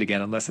touch it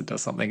again unless it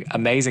does something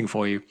amazing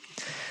for you.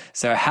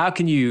 So how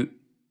can you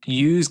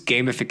use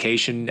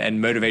gamification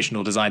and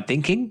motivational design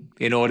thinking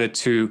in order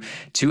to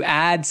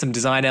add some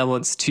design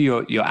elements to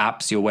your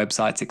apps, your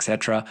websites,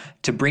 etc.,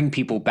 to bring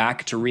people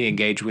back to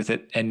re-engage with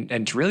it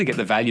and to really get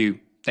the value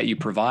that you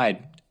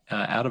provide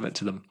out of it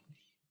to them?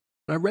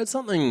 I read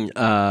something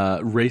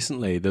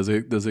recently. There's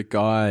a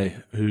guy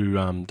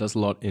who does a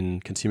lot in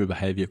consumer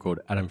behavior called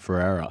Adam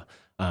Ferreira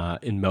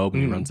in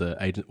Melbourne. He runs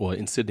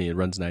in Sydney. He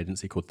runs an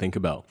agency called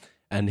Thinkerbell.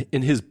 And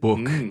in his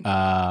book,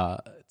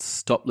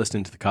 Stop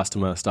Listening to the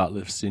Customer, Start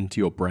Listening to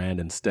Your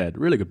Brand Instead.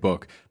 Really good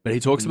book. But he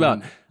talks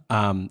about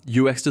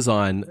UX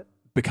design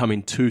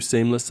becoming too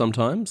seamless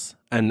sometimes,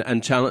 and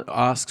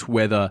asks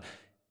whether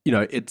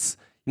it's.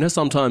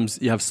 Sometimes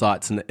you have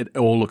sites and it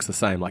all looks the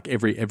same. Like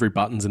every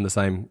button's in the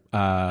same.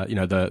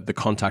 The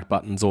contact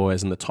button's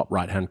always in the top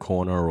right hand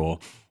corner, or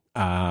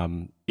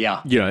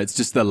it's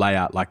just the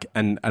layout. Like,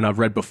 and I've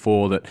read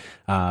before that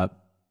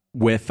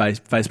where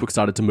Facebook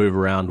started to move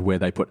around where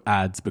they put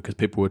ads because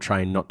people were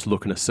trained not to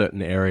look in a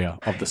certain area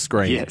of the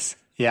screen. Yes,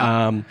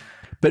 yeah.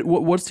 But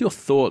what's your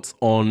thoughts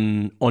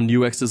on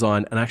UX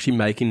design and actually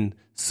making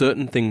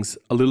certain things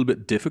a little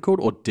bit difficult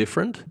or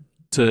different?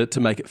 To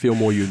make it feel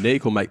more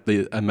unique, or make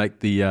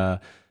the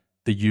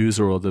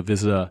user or the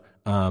visitor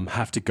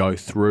have to go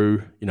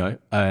through,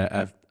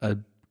 a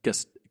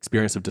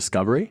experience of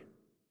discovery,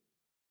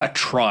 a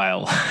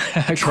trial,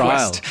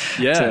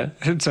 yeah.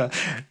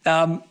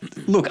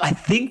 Look, I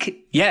think,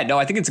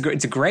 I think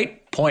it's a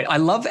great point. I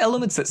love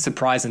elements that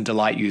surprise and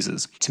delight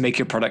users to make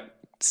your product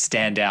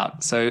stand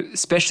out. So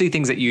especially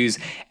things that use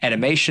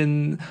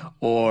animation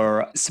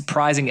or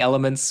surprising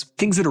elements,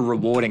 things that are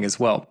rewarding as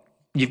well.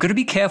 You've got to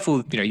be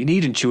careful. You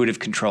need intuitive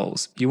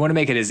controls. You want to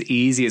make it as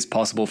easy as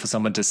possible for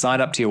someone to sign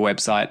up to your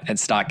website and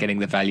start getting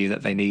the value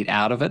that they need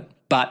out of it.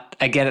 But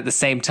again, at the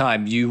same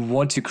time, you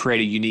want to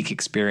create a unique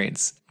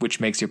experience,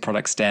 which makes your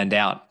product stand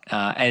out.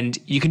 And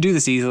you can do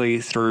this easily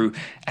through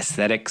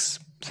aesthetics,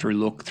 through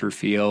look, through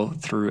feel,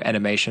 through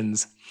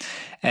animations.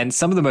 And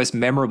some of the most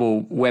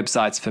memorable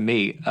websites for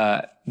me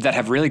that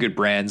have really good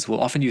brands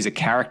will often use a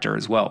character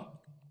as well.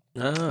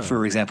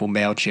 For example,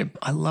 MailChimp.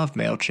 I love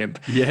MailChimp.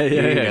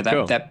 Yeah.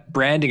 Cool. That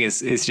branding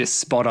is just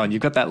spot on.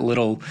 You've got that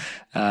little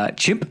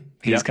chimp.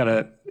 He's kind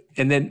of,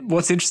 and then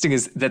what's interesting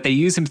is that they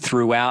use him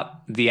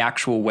throughout the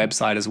actual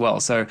website as well.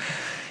 So,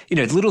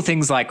 little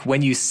things like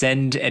when you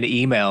send an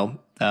email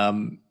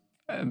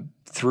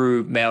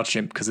through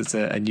MailChimp, because it's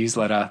a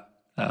newsletter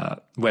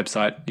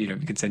website, you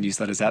can send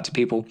newsletters out to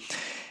people.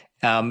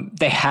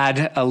 They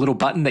had a little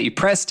button that you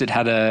pressed.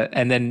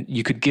 And then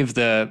you could give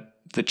the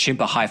chimp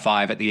a high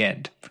five at the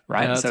end,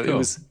 right? Yeah, so cool. It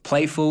was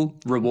playful,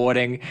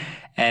 rewarding,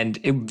 and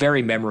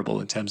very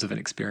memorable in terms of an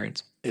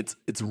experience.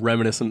 It's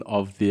reminiscent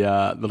of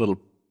the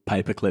little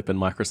paperclip in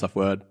Microsoft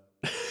Word.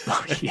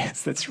 Oh,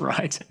 yes, that's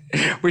right.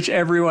 Which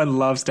everyone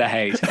loves to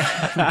hate.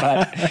 But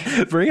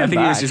I think it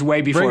was just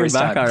way before his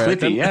time.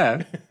 Cliffy,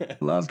 yeah.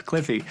 Loved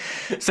Cliffy.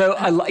 So,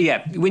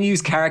 when you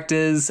use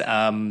characters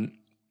and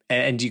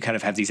you kind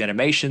of have these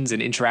animations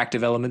and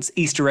interactive elements,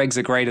 Easter eggs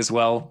are great as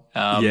well.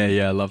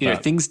 I love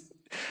that. Things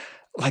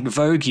like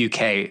Vogue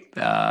UK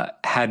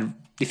had,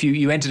 if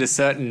you entered a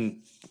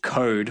certain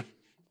code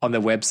on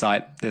their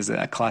website, there's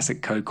a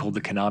classic code called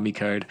the Konami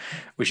code,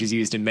 which is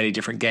used in many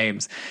different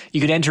games.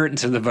 You could enter it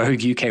into the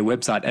Vogue UK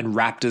website and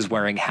raptors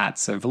wearing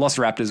hats. So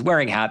velociraptors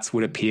wearing hats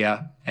would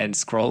appear and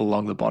scroll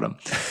along the bottom.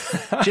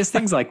 Just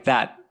things like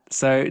that.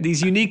 So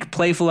these unique,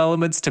 playful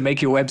elements to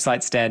make your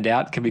website stand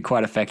out can be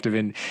quite effective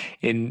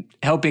in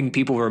helping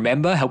people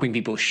remember, helping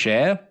people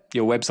share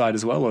your website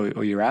as well,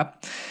 or your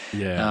app.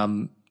 Yeah.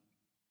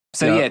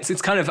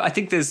 It's kind of, I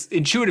think there's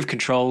intuitive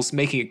controls,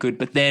 making it good,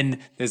 but then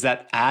there's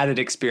that added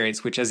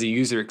experience, which as a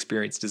user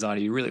experience designer,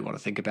 you really want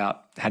to think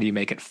about how do you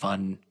make it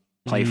fun,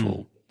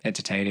 playful,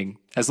 entertaining,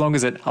 as long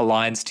as it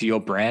aligns to your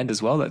brand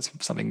as well. That's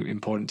something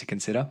important to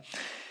consider.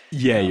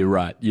 Yeah, you're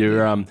right.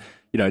 You're,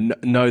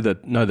 know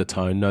the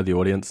tone, know the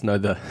audience, know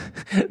the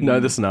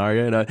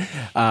scenario. Like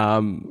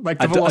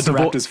the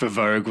Velociraptors for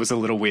Vogue was a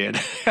little weird.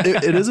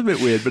 it is a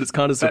bit weird, but it's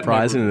kind of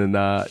surprising and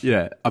a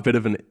bit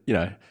of an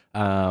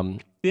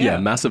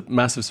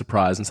massive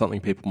surprise and something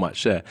people might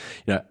share.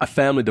 A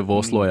family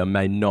divorce lawyer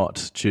may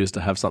not choose to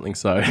have something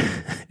so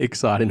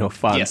exciting or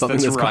fun. Yes, something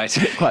that's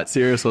right. quite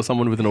serious, or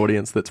someone with an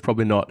audience that's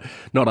probably not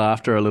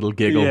after a little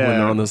giggle when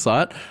they're on the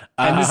site.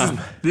 And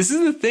this is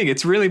the thing.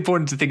 It's really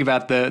important to think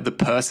about the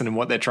person and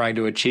what they're trying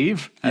to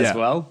achieve as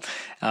well.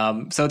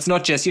 So it's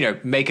not just,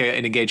 make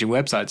an engaging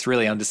website. It's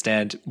really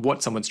understand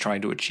what someone's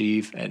trying to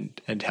achieve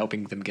and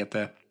helping them get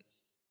there.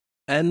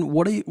 And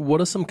what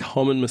are some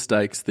common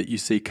mistakes that you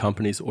see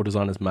companies or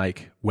designers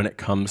make when it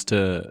comes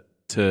to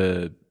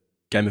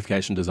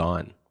gamification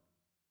design?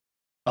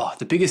 Oh,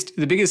 the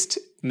biggest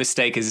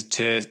mistake is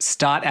to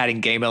start adding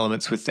game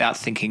elements without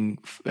thinking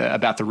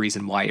about the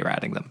reason why you're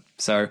adding them.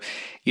 So,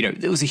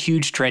 there was a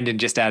huge trend in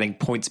just adding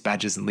points,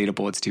 badges, and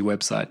leaderboards to your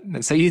website.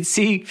 And so you'd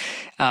see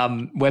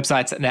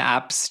websites and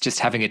apps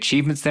just having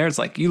achievements there. It's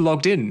like, you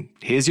logged in,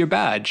 here's your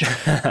badge.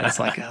 And it's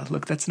like,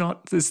 look, it's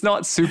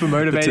not super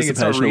motivating.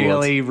 It's not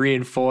really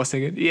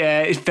reinforcing it.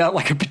 Yeah, it felt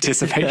like a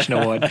participation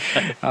award.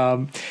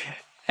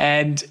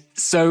 And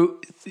so,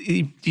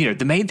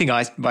 the main thing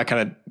I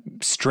kind of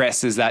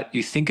stress is that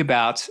you think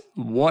about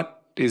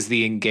what is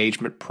the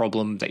engagement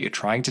problem that you're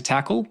trying to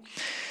tackle,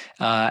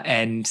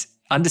 and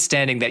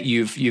understanding that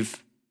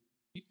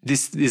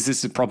this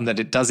is a problem that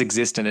it does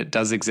exist, and it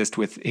does exist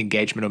with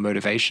engagement or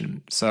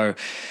motivation. So,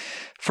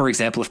 for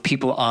example, if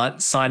people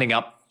aren't signing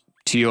up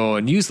to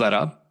your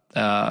newsletter,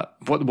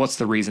 what's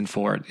the reason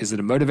for it? Is it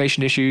a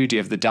motivation issue? Do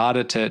you have the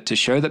data to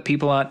show that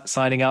people aren't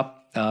signing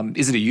up?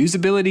 Is it a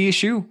usability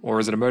issue, or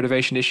is it a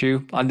motivation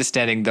issue?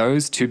 Understanding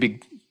those two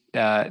big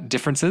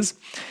differences.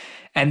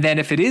 And then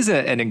if it is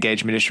an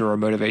engagement issue or a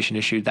motivation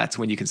issue, that's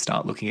when you can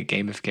start looking at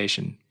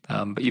gamification.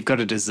 But you've got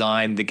to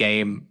design the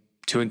game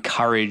to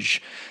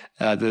encourage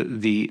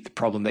the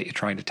problem that you're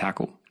trying to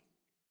tackle.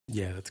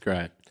 Yeah, that's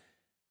great.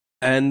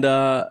 And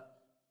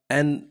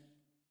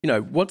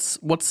what's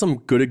some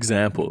good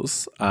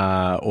examples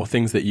or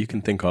things that you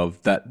can think of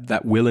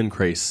that will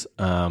increase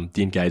the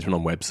engagement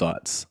on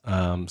websites?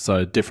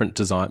 So different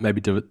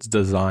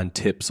design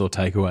tips or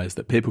takeaways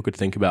that people could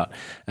think about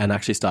and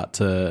actually start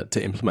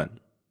to implement.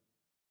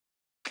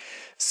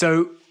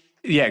 So,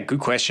 yeah, good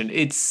question.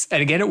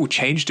 And again, it will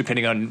change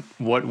depending on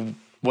what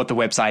the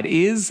website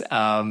is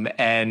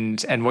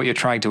and what you're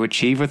trying to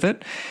achieve with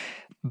it.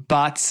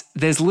 But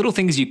there's little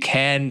things you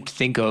can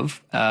think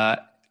of,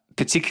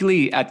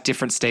 particularly at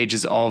different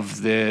stages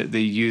of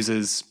the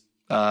user's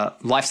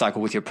life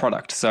cycle with your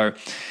product. So,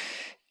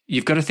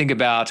 you've got to think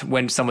about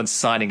when someone's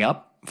signing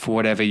up for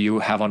whatever you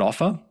have on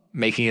offer,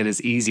 making it as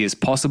easy as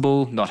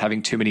possible, not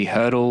having too many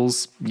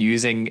hurdles,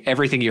 using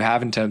everything you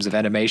have in terms of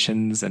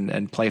animations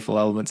and playful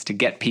elements to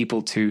get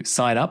people to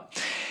sign up.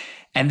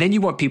 And then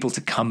you want people to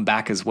come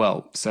back as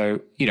well.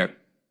 So,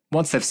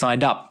 once they've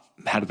signed up,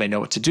 how do they know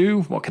what to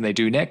do? What can they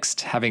do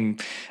next? Having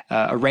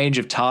a range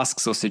of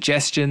tasks or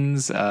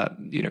suggestions, a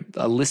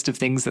list of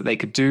things that they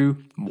could do,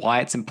 why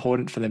it's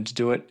important for them to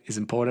do it is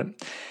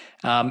important.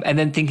 And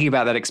then thinking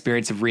about that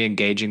experience of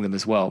re-engaging them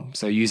as well.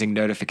 So using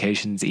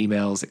notifications,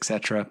 emails,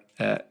 etc.,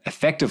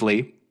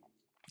 effectively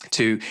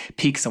to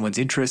pique someone's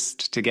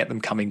interest, to get them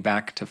coming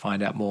back to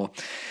find out more.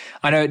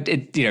 I know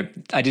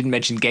I didn't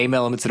mention game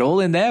elements at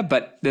all in there,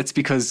 but that's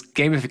because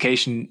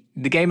gamification,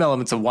 the game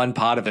elements are one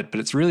part of it,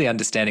 but it's really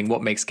understanding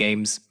what makes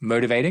games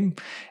motivating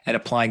and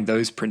applying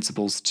those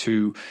principles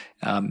to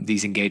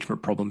these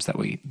engagement problems that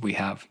we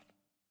have.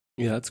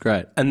 Yeah, that's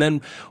great. And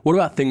then what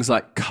about things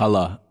like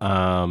color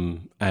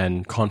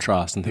and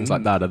contrast and things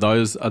like that?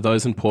 Are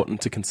those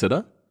important to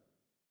consider?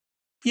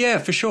 Yeah,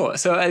 for sure.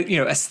 So,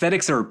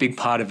 aesthetics are a big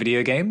part of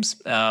video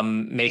games,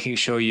 making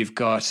sure you've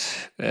got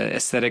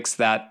aesthetics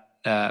that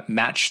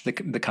match the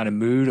kind of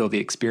mood or the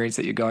experience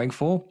that you're going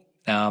for.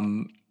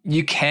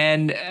 You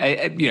can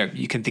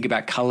think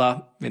about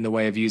color in the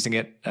way of using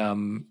it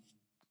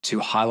to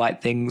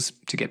highlight things,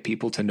 to get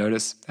people to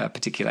notice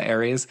particular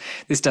areas.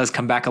 This does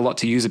come back a lot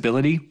to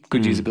usability,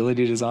 good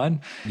usability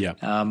design. Yeah.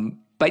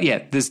 But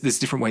yeah, there's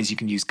different ways you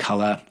can use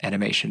color,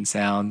 animation,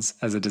 sounds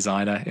as a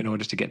designer in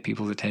order to get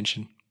people's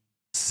attention.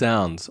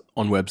 Sounds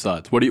on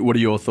websites. What are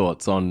your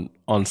thoughts on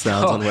sounds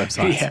on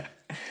websites? Yeah.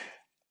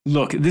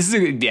 Look, this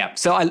is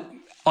So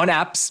on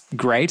apps,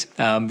 great,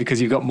 because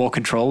you've got more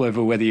control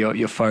over whether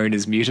your phone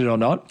is muted or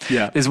not.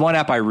 Yeah. There's one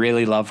app I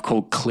really love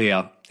called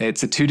Clear.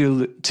 It's a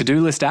to-do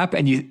list app,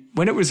 and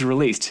when it was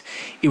released,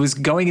 it was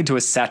going into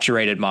a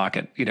saturated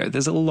market.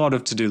 There's a lot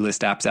of to-do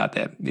list apps out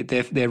there.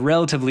 They're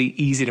relatively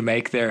easy to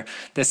make. There's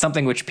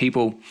something which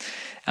people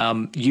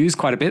use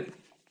quite a bit.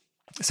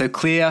 So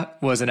Clear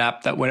was an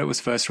app that when it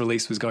was first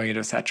released was going into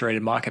a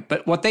saturated market.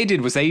 But what they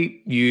did was they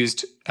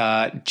used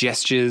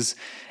gestures,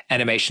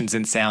 animations,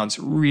 and sounds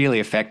really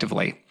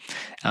effectively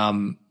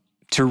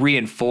to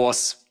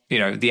reinforce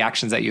the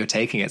actions that you're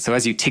taking it. So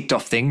as you ticked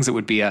off things, it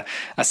would be a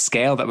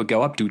scale that would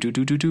go up,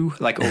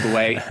 like all the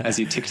way as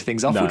you ticked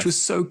things off, Nice. Which was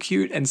so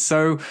cute and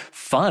so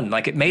fun.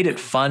 Like it made it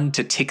fun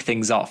to tick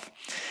things off.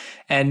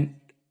 And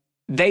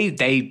they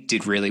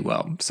did really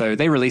well. So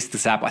they released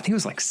this app. I think it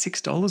was like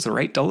 $6 or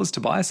 $8 to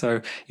buy. So,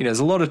 there's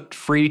a lot of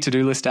free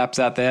to-do list apps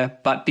out there,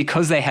 but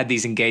because they had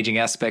these engaging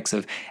aspects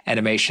of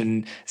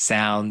animation,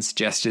 sounds,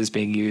 gestures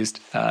being used,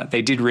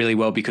 they did really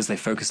well because they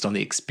focused on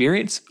the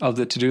experience of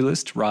the to-do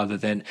list rather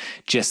than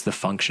just the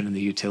function and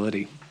the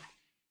utility.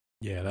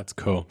 Yeah, that's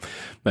cool.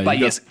 But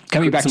yes,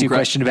 coming back to your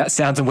question about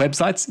sounds and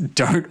websites,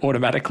 don't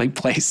automatically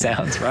play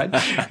sounds, right?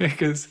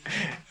 Because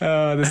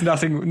there's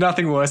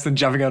nothing worse than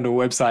jumping onto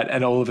a website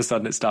and all of a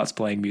sudden it starts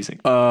playing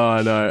music. Oh,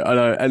 I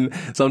know. And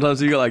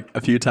sometimes you got like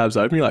a few tabs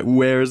open, you're like,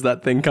 where is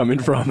that thing coming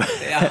from?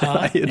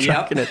 You're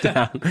tracking it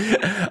down.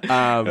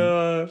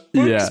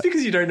 Just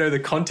because you don't know the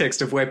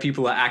context of where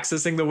people are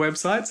accessing the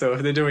website. So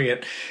if they're doing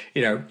it,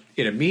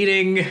 in a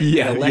meeting,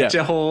 in a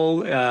lecture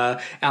hall,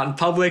 out in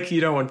public, you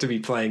don't want to be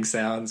playing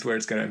sounds where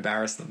it's going to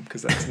embarrass them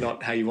because that's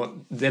not how you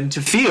want them to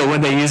feel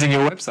when they're using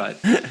your website.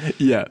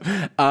 Yeah.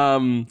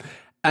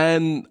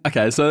 And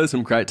okay, so there's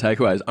some great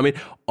takeaways. I mean,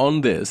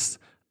 on this,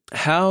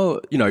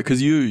 how,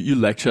 because you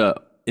lecture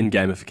in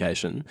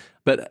gamification,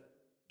 but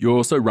you're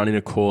also running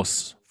a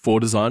course for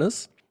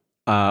designers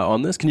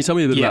on this. Can you tell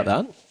me a bit about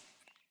that?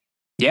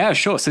 Yeah,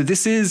 sure. So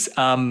this is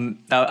a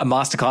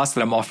masterclass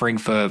that I'm offering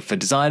for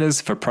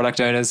designers, for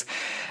product owners,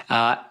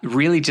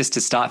 really just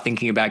to start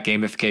thinking about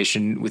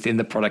gamification within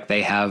the product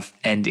they have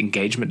and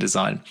engagement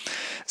design.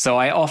 So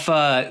I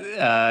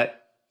offer,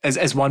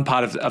 as one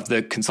part of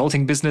the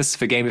consulting business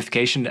for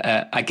gamification,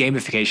 a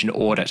gamification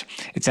audit.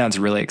 It sounds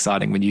really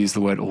exciting when you use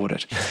the word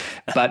audit.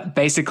 But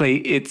basically,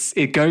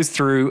 it goes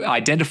through,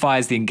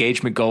 identifies the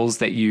engagement goals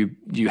that you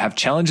have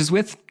challenges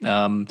with,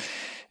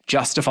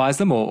 justifies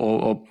them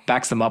or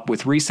backs them up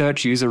with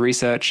research, user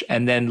research,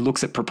 and then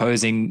looks at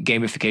proposing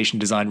gamification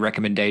design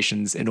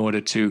recommendations in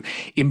order to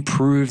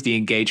improve the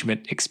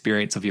engagement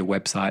experience of your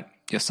website,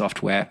 your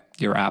software,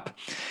 your app.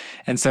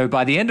 And so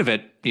by the end of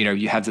it,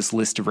 you have this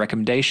list of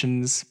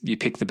recommendations, you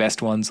pick the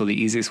best ones or the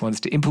easiest ones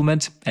to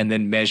implement, and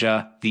then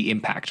measure the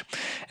impact.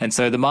 And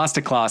so the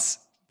masterclass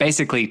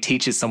basically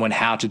teaches someone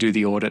how to do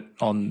the audit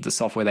on the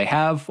software they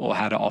have or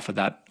how to offer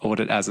that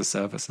audit as a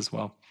service as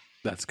well.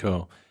 That's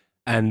cool.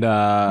 And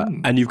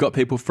you've got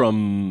people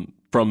from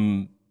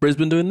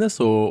Brisbane doing this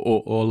or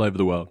all over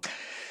the world?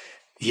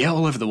 Yeah,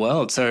 all over the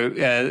world. So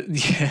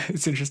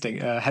it's interesting.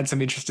 Had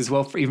some interest as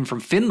well, even from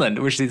Finland,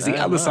 which is the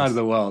other side of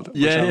the world,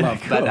 which I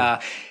love. Cool.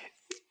 But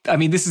I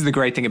mean, this is the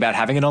great thing about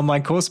having an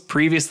online course.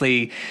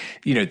 Previously,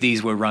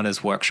 these were run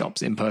as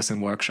workshops,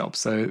 in-person workshops.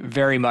 So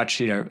very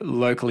much,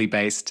 locally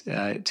based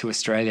to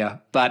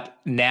Australia. But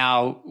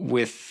now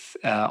with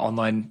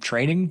online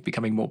training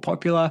becoming more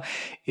popular,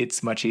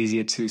 it's much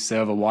easier to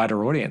serve a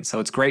wider audience. So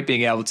it's great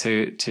being able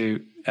to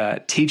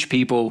teach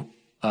people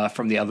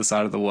from the other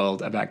side of the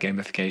world about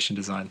gamification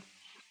design.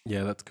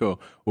 Yeah, that's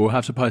cool. We'll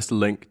have to post a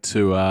link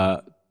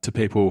to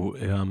people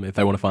if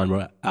they want to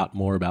find out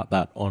more about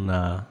that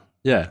on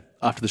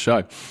after the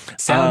show.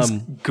 Sounds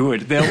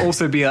good. There'll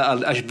also be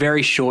a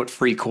very short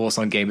free course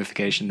on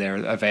gamification there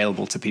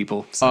available to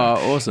people. So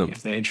awesome.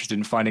 If they're interested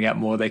in finding out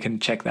more, they can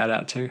check that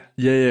out too.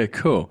 Yeah,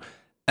 cool.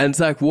 And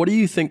Zach, what do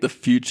you think the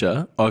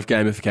future of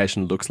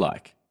gamification looks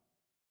like?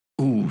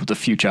 Ooh, the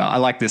future. I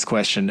like this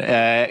question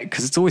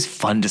because it's always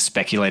fun to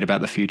speculate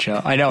about the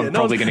future. I know I'm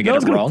probably going to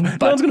get it wrong.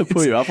 But no one's going to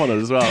pull you up on it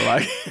as well.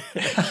 Like,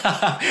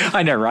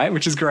 I know, right?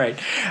 Which is great.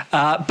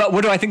 But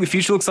what do I think the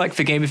future looks like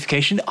for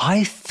gamification?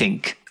 I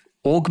think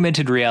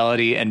augmented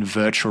reality and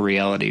virtual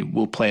reality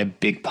will play a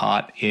big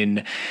part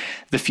in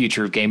the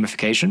future of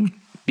gamification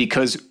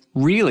because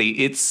really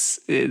it's,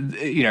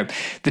 the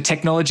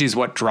technology is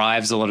what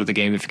drives a lot of the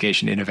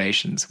gamification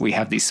innovations. We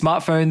have these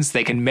smartphones,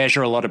 they can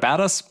measure a lot about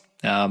us.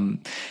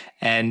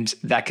 And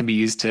that can be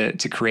used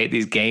to create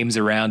these games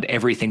around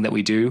everything that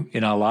we do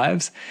in our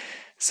lives.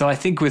 So I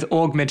think with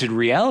augmented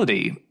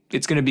reality,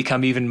 it's going to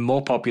become even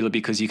more popular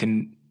because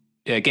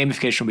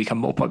gamification will become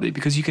more popular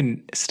because you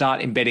can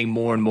start embedding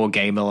more and more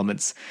game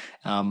elements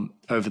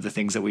over the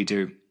things that we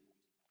do.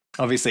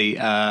 Obviously,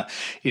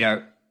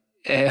 hopefully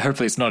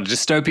it's not a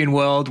dystopian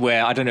world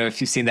where, I don't know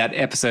if you've seen that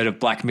episode of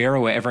Black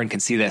Mirror where everyone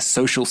can see their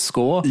social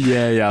score.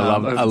 Yeah,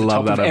 I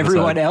love that episode.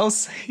 Everyone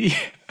else.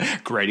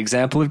 Great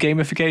example of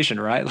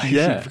gamification, right? Like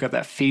you've got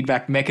that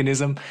feedback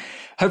mechanism.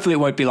 Hopefully it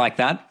won't be like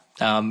that.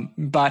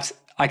 But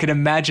I could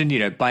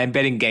imagine, by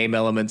embedding game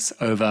elements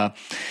over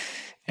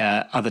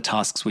other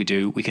tasks we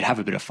do, we could have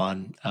a bit of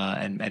fun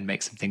and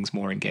make some things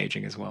more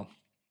engaging as well.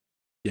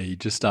 Yeah, you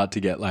just start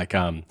to get like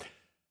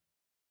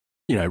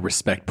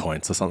respect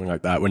points or something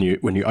like that when you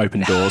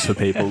open doors for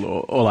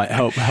people or like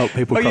help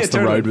people cross the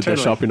road with their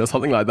shopping or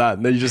something like that,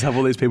 and then you just have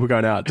all these people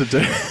going out to do.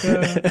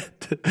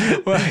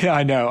 Well, yeah,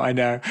 I know, and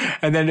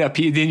then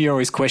you're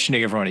always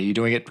questioning everyone: are you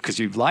doing it because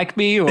you like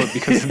me or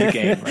because of the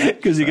game? Right?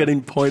 Because you're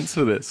getting points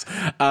for this.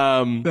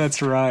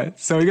 That's right.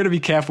 So we got to be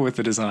careful with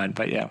the design,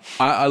 but yeah,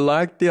 I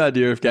like the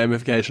idea of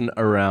gamification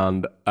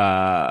around.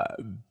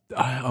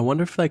 I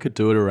wonder if they could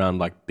do it around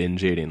like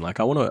binge eating. Like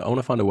I want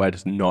to find a way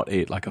to not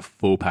eat like a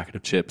full packet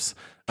of chips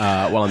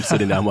while I'm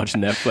sitting down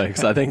watching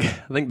Netflix. I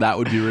think that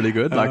would be really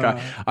good.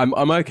 Like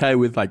I'm okay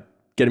with like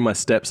getting my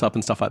steps up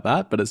and stuff like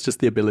that, but it's just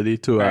the ability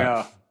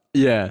to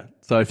yeah.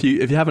 So if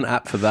you have an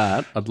app for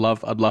that, I'd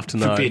love to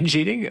know. For binge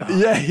eating? Oh,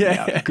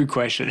 yeah. Good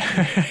question.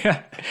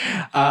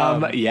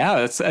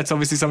 That's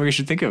obviously something we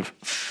should think of.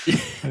 I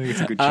think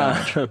it's a good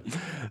challenge.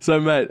 So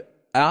mate,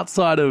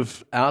 outside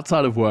of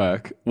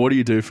work, what do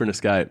you do for an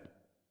escape?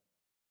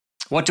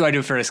 What do I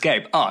do for an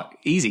escape? Oh,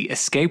 easy.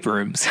 Escape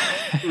rooms.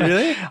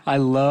 Really? I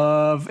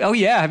love. Oh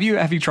yeah. Have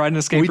you tried an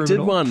escape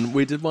room?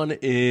 We did one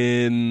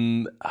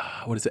in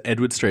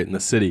Edward Street in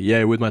the city.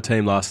 Yeah, with my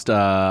team nice.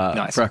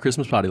 For our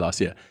Christmas party last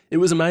year. It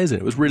was amazing.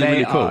 It was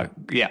really cool.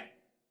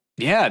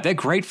 Yeah, they're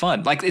great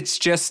fun. Like it's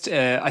just.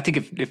 I think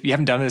if you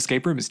haven't done an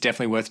escape room, it's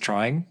definitely worth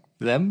trying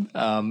them.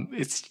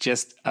 It's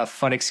just a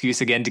fun excuse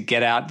again to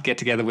get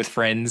together with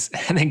friends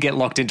and then get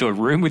locked into a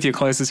room with your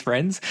closest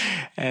friends.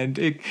 And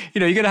you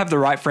got to have the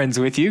right friends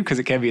with you because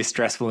it can be a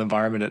stressful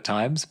environment at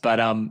times.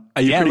 But are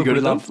you pretty good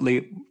at them?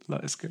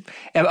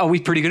 Are we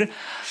pretty good at?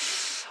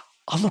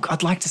 Oh, look,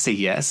 I'd like to say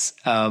yes.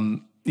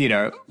 There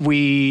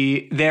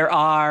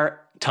are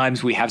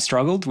times we have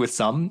struggled with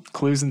some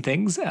clues and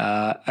things, and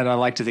I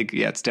like to think,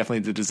 it's definitely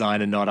the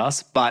design and not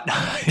us. But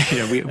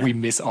we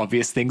miss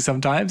obvious things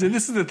sometimes, and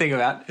this is the thing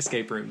about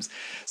escape rooms.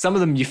 Some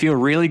of them you feel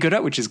really good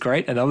at, which is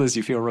great, and others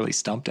you feel really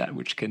stumped at,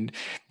 which can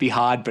be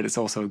hard, but it's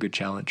also a good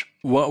challenge.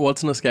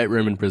 What's an escape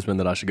room in Brisbane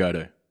that I should go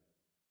to?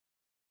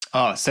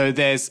 Oh, so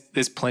there's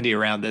plenty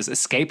around. There's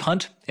Escape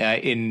Hunt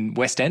in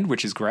West End,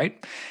 which is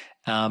great,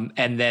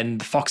 and then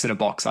the Fox in a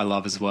Box I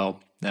love as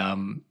well.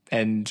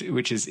 And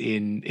which is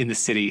in the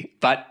city.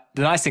 But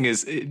the nice thing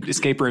is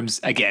escape rooms,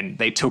 again,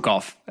 they took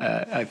off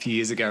a few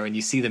years ago and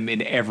you see them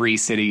in every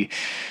city.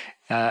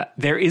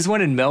 There is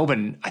one in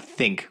Melbourne, I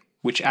think,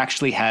 which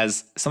actually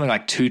has something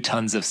like 2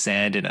 tons of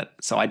sand in it.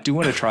 So I do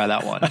want to try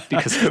that one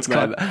because it's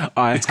got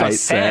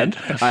sand.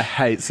 I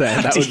hate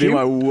sand. That would be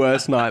my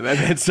worst nightmare.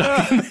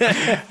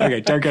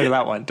 Okay, don't go to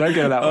that one.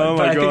 Oh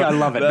but I think I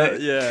love it.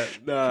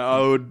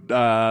 I would.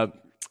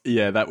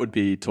 That would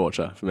be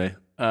torture for me.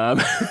 So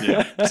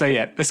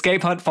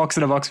Escape Hunt, Fox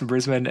in a Box for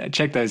Brisbane.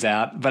 Check those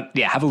out. But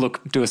have a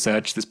look, do a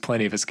search. There's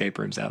plenty of escape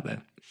rooms out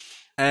there.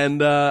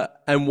 And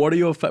what are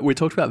your? We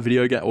talked about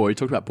we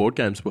talked about board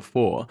games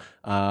before.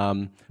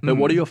 But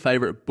what are your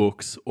favorite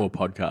books or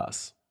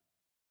podcasts?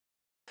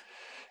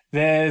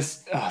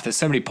 There's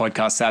so many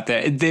podcasts out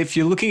there. If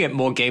you're looking at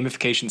more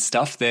gamification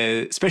stuff,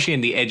 especially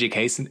in the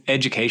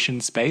education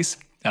space,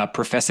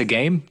 Professor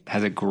Game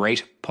has a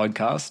great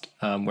podcast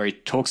where he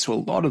talks to a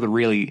lot of the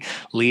really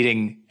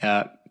leading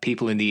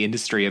people in the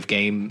industry of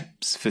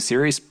games for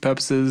serious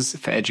purposes,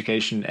 for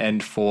education,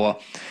 and for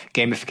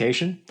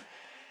gamification.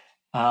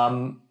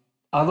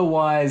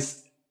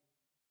 Otherwise,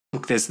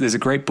 look, there's a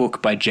great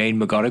book by Jane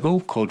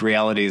McGonigal called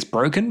Reality is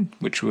Broken,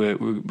 which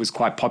was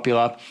quite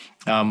popular,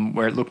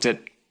 where it looked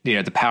at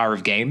the power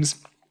of games.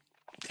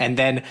 And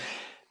then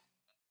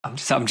I'm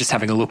just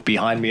having a look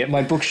behind me at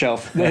my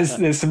bookshelf.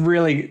 There's some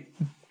really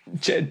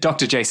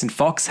Dr. Jason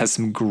Fox has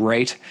some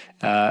great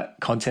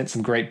content,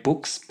 some great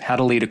books. How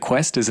to Lead a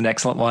Quest is an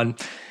excellent one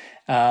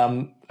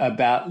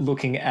about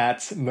looking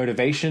at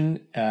motivation,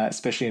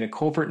 especially in a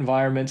corporate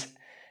environment.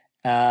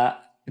 The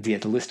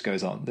list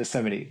goes on. There's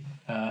so many.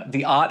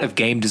 The Art of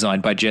Game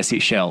Design by Jesse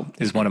Schell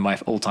is one of my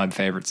all-time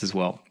favorites as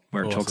well,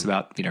 where it talks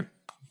about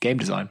game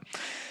design.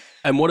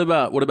 And what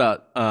about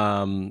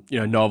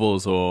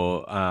novels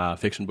or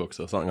fiction books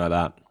or something like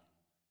that?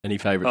 Any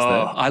favorites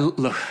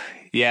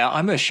there?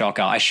 I'm a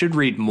shocker. I should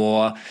read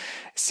more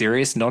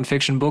serious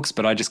nonfiction books,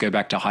 but I just go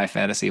back to high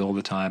fantasy all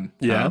the time.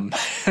 Yeah.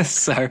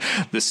 So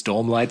the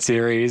Stormlight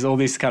series, all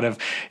these kind of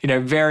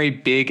very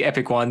big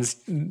epic ones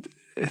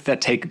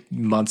that take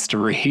months to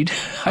read.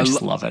 I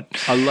just love it.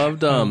 I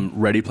loved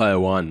Ready Player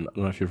One. I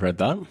don't know if you've read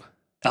that.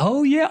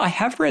 Oh, yeah, I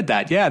have read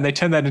that. Yeah, and they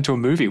turned that into a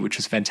movie, which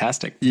was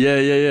fantastic. Yeah.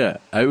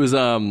 It was,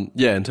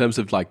 in terms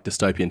of like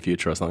dystopian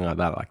future or something like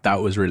that,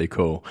 that was really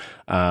cool.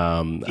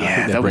 I think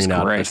they're bringing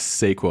out a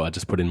sequel. I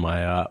just put in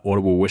my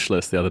Audible wish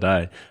list the other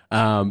day.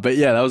 But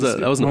yeah, that was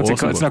an awesome book.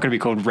 It's not going to be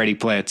called Ready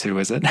Player 2,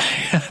 is it?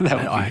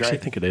 I actually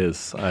think it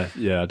is. I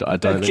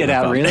don't Get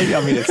out, really?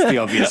 I mean, it's the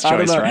obvious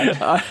choice, right?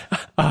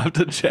 I have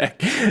to check.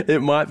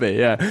 It might be,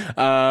 yeah.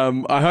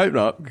 I hope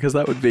not, because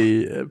that would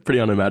be pretty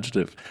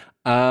unimaginative.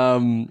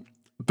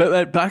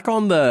 But back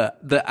on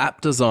the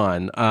app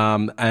design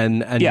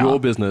and your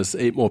business,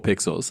 Eat More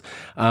Pixels.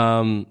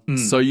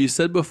 So you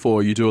said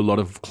before you do a lot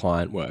of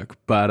client work,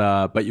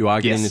 but you are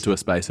getting into a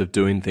space of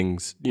doing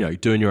things,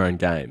 doing your own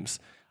games.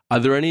 Are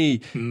there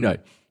any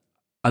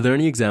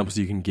examples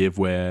you can give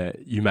where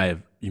you may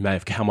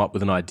have come up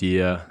with an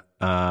idea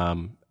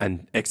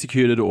and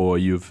executed, or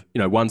you've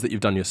ones that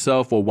you've done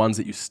yourself, or ones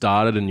that you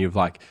started and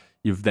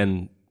you've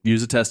then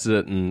user tested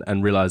it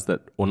and realized that,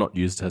 or not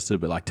user tested it,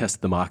 but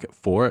tested the market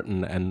for it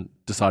and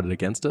decided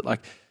against it?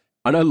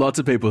 I know lots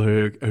of people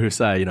who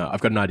say, I've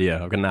got an idea,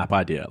 I've got an app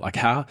idea.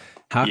 How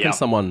can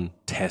someone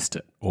test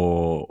it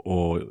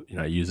or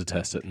user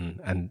test it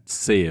and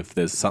see if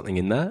there's something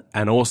in there?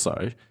 And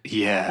also,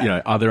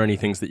 are there any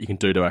things that you can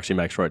do to actually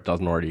make sure it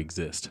doesn't already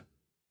exist?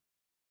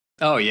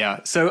 Oh, yeah.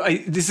 So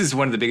this is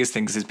one of the biggest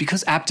things, is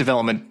because app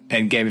development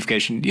and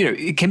gamification,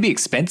 it can be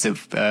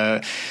expensive.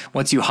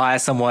 Once you hire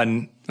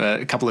someone,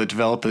 a couple of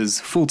developers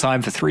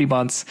full-time for 3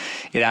 months,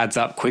 it adds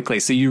up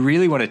quickly. So you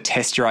really want to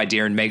test your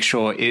idea and make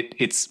sure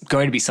it's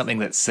going to be something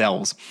that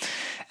sells.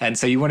 And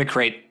so you want to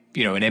create,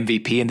 an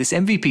MVP. And this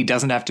MVP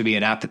doesn't have to be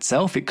an app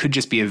itself. It could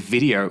just be a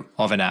video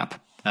of an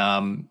app.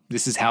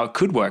 This is how it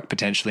could work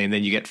potentially. And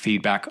then you get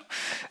feedback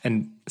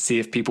and see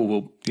if people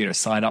will,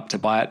 sign up to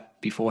buy it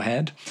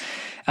beforehand.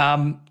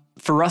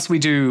 For us, we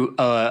do,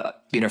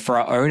 for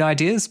our own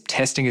ideas,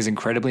 testing is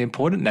incredibly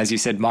important. And as you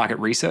said, market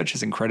research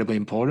is incredibly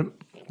important.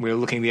 We were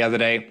looking the other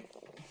day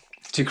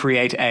to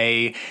create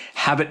a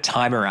habit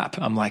timer app.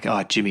 I'm like,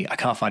 oh, Jimmy, I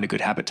can't find a good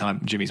habit timer.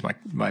 Jimmy's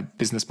my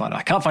business partner.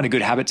 I can't find a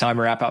good habit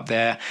timer app up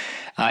there.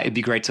 It'd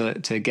be great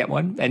to get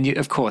one. And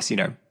of course,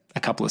 a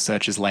couple of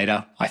searches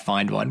later, I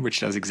find one which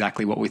does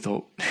exactly what we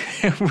thought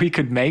we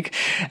could make.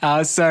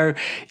 So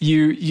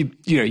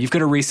you've got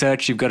to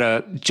research. You've got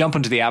to jump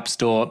onto the App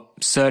Store,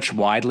 search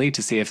widely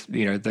to see if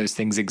those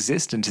things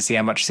exist and to see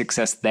how much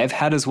success they've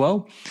had as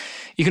well.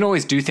 You can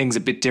always do things a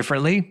bit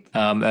differently,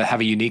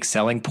 have a unique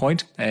selling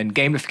point, and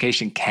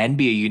gamification can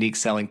be a unique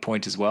selling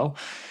point as well.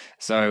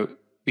 So,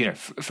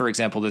 for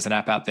example, there's an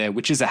app out there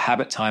which is a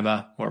habit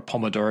timer or a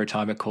Pomodoro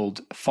timer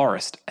called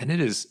Forest, and it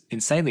is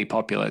insanely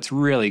popular. It's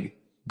really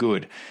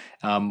good,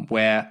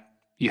 where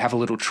you have a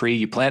little tree,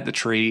 you plant the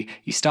tree,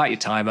 you start your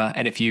timer,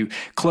 and if you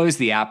close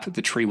the app,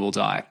 the tree will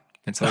die.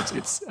 And so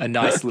it's a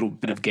nice little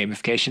bit of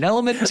gamification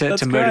element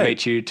to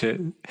motivate you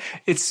to.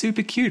 It's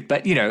super cute,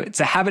 but it's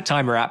a habit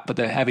timer app, but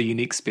they have a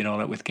unique spin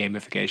on it with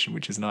gamification,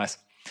 which is nice.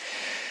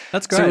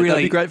 That's great. So really,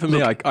 that'd be great for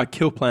me. I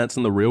kill plants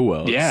in the real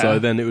world, so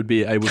then it would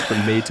be able for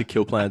me to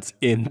kill plants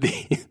in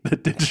the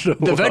digital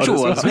world,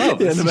 virtual world as well.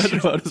 Yeah, in the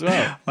virtual world as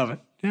well. Love it.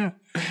 Yeah,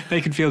 they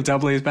can feel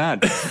doubly as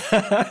bad.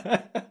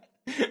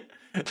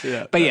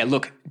 But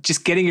look,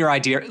 just getting your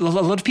idea. A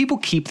lot of people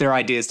keep their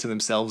ideas to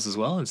themselves as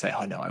well and say,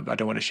 "Oh no, I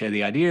don't want to share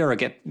the idea," or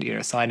get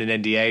sign an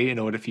NDA in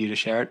order for you to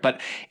share it. But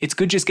it's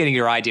good just getting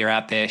your idea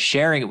out there,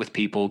 sharing it with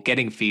people,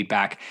 getting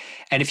feedback,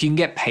 and if you can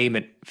get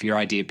payment for your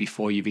idea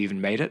before you've even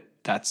made it,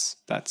 that's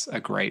a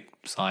great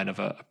sign of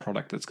a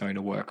product that's going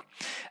to work.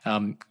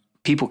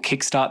 People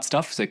kickstart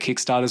stuff, so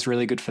Kickstarter is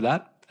really good for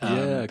that.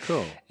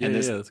 Cool.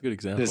 That's a good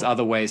example. There's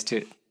other ways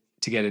to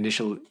get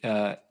initial,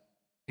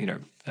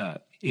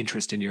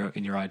 interest in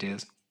your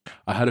ideas.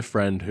 I had a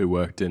friend who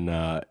worked in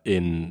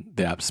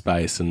the app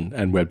space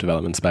and web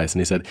development space, and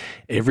he said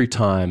every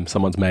time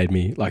someone's made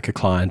me like a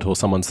client or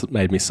someone's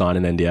made me sign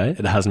an NDA,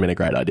 it hasn't been a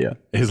great idea.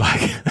 He's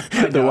like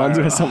the ones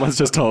where someone's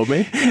just told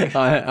me,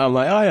 I'm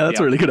like, oh yeah, that's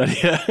a really good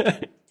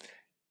idea.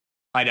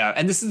 I know,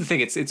 and this is the thing.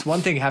 It's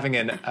one thing having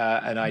an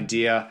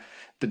idea,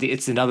 but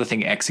it's another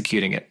thing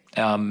executing it.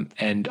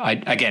 And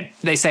again,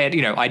 they say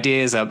it.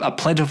 Ideas are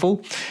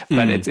plentiful,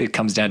 but it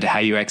comes down to how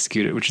you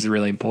execute it, which is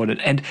really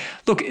important. And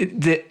look,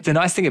 the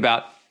nice thing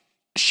about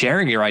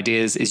sharing your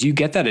ideas is you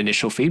get that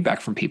initial feedback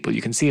from people.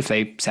 You can see if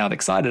they sound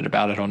excited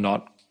about it or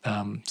not.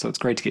 So it's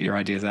great to get your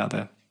ideas out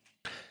there.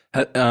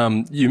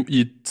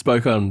 You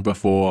spoke on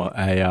before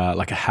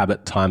a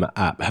habit timer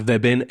app. Have there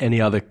been any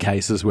other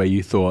cases where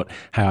you thought,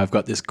 "Hey, I've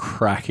got this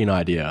cracking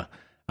idea,"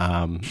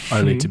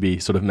 only to be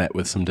sort of met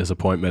with some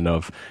disappointment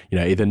of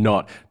either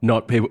not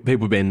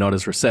people being not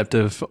as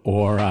receptive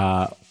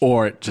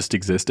or it just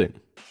existing?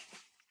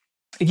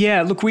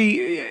 Yeah, look,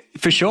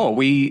 for sure,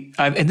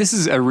 and this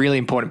is a really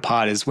important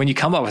part, is when you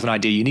come up with an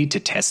idea, you need to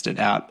test it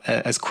out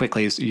as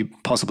quickly as you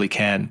possibly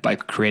can by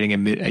creating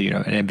an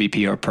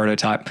MVP or a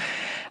prototype.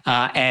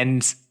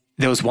 And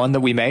there was one that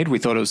we made. We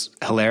thought it was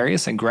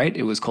hilarious and great.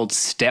 It was called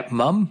Step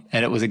Mum,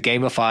 and it was a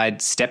gamified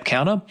step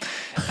counter.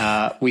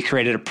 We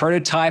created a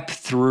prototype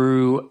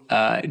through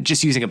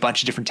just using a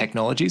bunch of different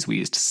technologies. We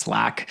used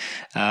Slack.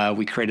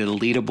 We created a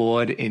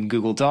leaderboard in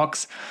Google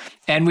Docs.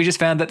 And we just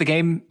found that the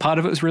game part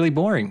of it was really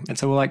boring. And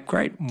so we're like,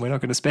 great, we're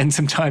not going to spend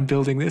some time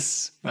building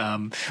this.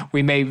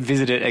 We may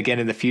visit it again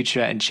in the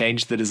future and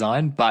change the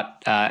design.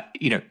 But,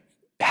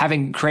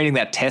 creating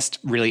that test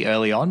really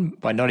early on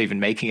by not even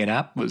making an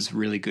app was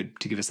really good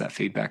to give us that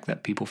feedback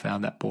that people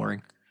found that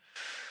boring.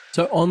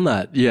 So on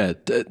that, yeah,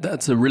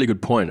 that's a really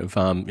good point of,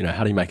 how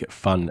do you make it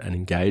fun and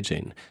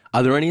engaging?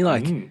 Are there any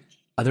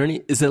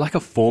is there like a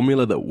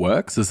formula that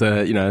works? Is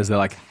there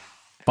like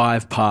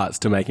 5 parts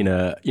to making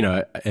an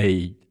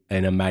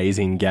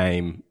amazing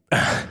game?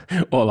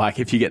 Or like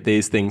if you get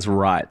these things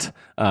right,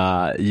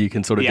 you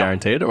can sort of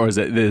guarantee it? Or is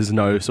it there's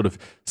no sort of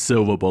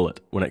silver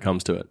bullet when it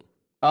comes to it?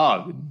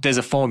 Oh, there's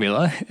a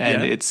formula,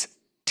 and it's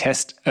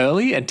test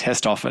early and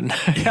test often,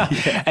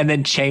 and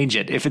then change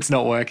it if it's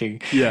not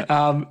working. Yeah.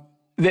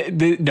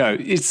 No,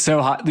 it's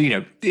so hard.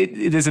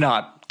 There's an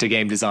art to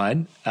game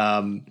design.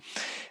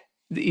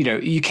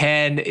 You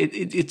can.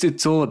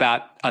 It's all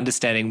about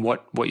understanding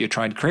what you're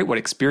trying to create, what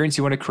experience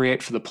you want to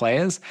create for the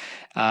players,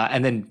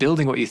 and then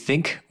building what you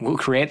think will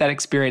create that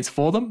experience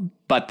for them.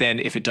 But then,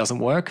 if it doesn't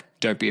work,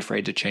 don't be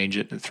afraid to change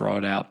it and throw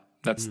it out.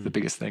 That's the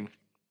biggest thing.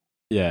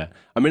 Yeah,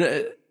 I mean,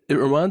 it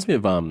reminds me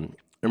of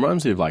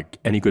like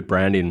any good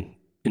branding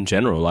in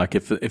general. Like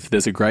if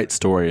there's a great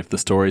story, if the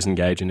story's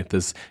engaging, if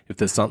there's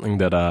something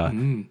that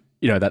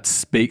that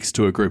speaks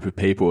to a group of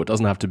people, it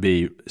doesn't have to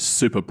be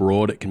super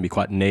broad. It can be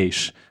quite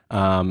niche,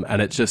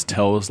 and it just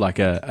tells like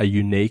a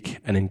unique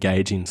and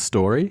engaging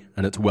story,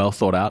 and it's well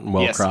thought out and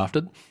well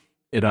crafted.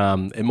 It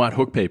might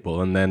hook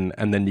people, and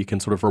then you can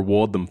sort of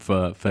reward them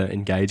for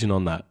engaging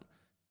on that.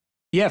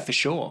 Yeah, for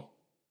sure.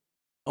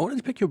 I wanted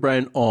to pick your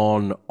brain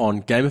on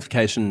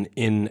gamification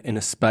in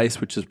a space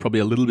which is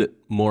probably a little bit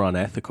more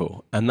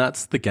unethical, and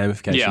that's the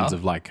gamifications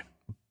of like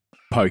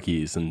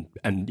pokies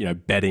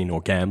and betting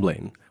or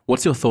gambling.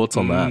 What's your thoughts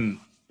on that?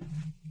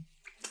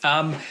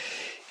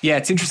 Yeah,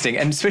 it's interesting,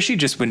 and especially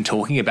just when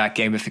talking about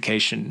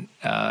gamification,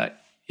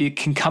 it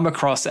can come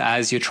across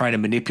as you're trying to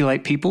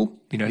manipulate people.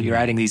 You're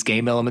adding these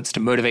game elements to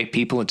motivate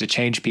people and to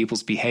change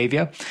people's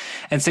behavior.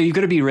 And so you've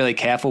got to be really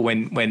careful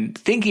when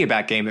thinking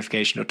about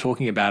gamification or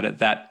talking about it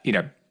that,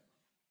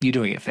 you're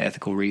doing it for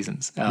ethical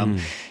reasons.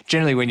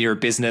 Generally, when you're a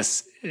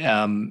business,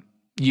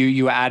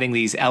 you are adding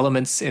these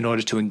elements in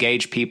order to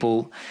engage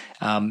people.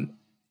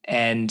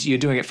 And you're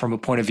doing it from a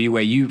point of view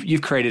where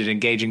you've created an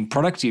engaging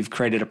product. You've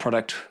created a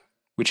product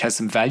which has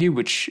some value,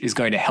 which is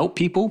going to help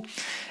people,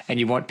 and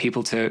you want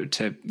people to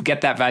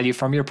get that value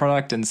from your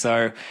product. And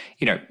so,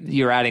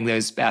 you're adding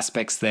those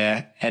aspects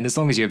there. And as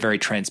long as you're very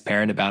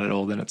transparent about it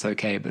all, then it's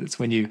okay. But it's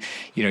when you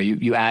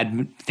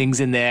add things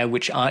in there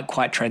which aren't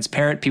quite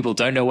transparent, people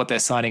don't know what they're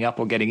signing up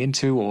or getting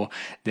into, or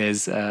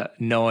there's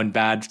known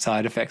bad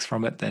side effects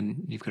from it,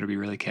 then you've got to be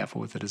really careful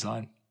with the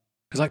design.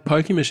 Because like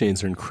poker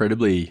machines are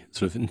incredibly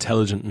sort of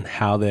intelligent in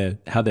how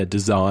they're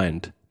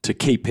designed to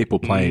keep people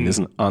playing,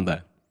 aren't they?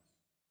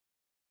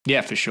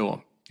 Yeah, for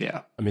sure.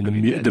 Yeah. I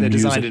mean, they're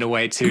designed in a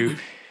way to,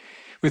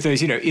 with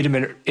those,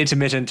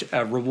 intermittent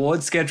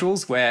reward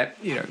schedules where,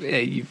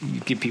 you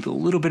give people a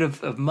little bit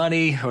of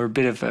money or a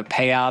bit of a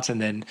payout,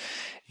 and then,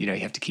 you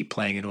have to keep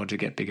playing in order to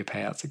get bigger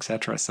payouts,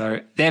 etc.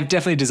 So they've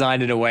definitely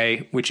designed in a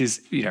way which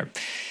is,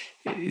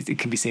 it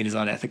can be seen as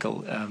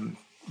unethical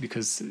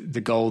because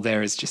the goal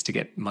there is just to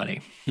get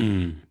money.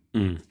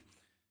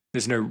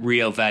 There's no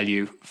real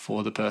value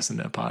for the person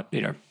apart,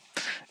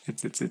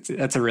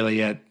 That's a really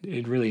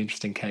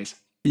interesting case.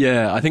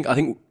 Yeah, I think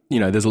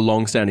there's a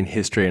long-standing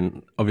history,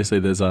 and obviously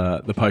there's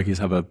the pokies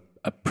have a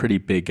pretty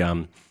big.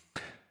 Well,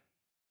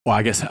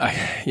 I guess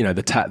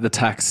the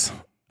tax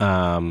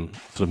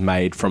sort of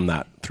made from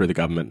that through the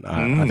government,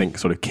 I think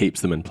sort of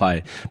keeps them in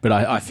play. But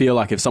I feel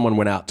like if someone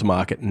went out to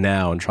market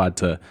now and tried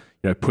to,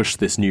 push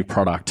this new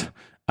product,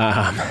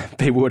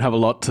 people would have a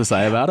lot to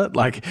say about it.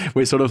 Like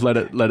we sort of let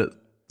it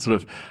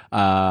sort of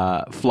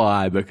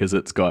fly because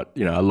it's got,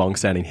 a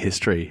long-standing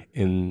history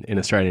in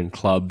Australian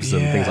clubs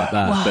and things like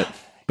that. Well,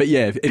 but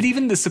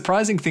even the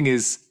surprising thing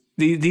is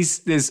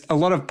there's a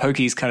lot of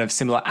pokies kind of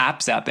similar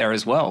apps out there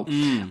as well,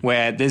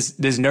 where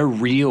there's no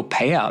real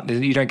payout.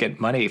 You don't get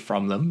money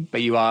from them,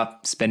 but you are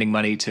spending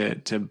money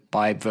to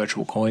buy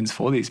virtual coins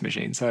for these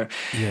machines. So,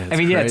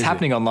 it's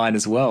happening online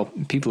as well.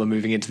 People are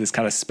moving into this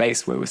kind of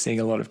space where we're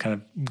seeing a lot of kind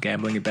of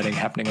gambling and betting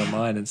happening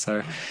online. And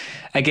so,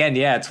 again,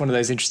 it's one of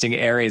those interesting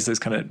areas that's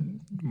kind of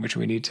which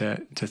we need to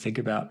think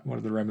about. What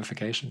are the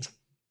ramifications?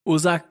 Well,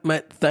 Zach,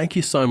 mate, thank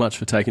you so much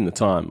for taking the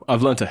time.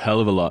 I've learned a hell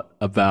of a lot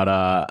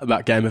about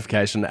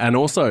gamification and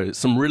also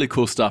some really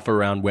cool stuff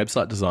around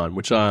website design,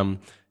 which I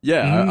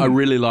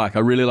really like.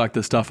 I really like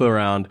the stuff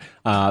around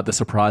the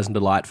surprise and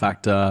delight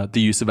factor, the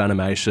use of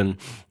animation,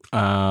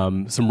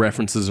 some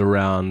references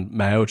around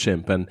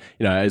MailChimp, and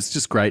it's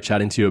just great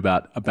chatting to you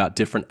about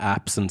different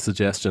apps and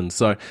suggestions.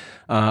 So,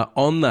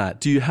 on that,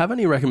 do you have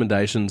any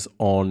recommendations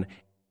on?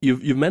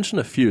 You've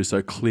mentioned a few,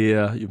 so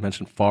Clear, you've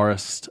mentioned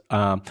Forest.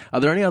 Are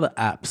there any other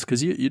apps,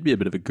 because you'd be a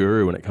bit of a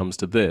guru when it comes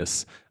to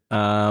this,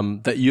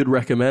 that you'd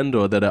recommend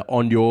or that are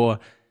on your,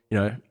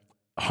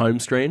 home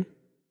screen?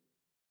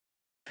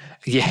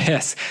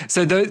 Yes.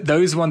 So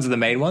those ones are the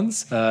main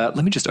ones. Let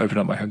me just open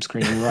up my home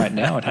screen right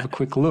now and have a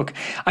quick look.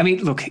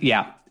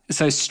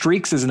 So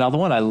Streaks is another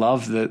one. I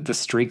love the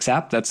Streaks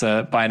app. That's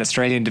by an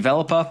Australian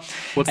developer.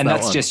 That's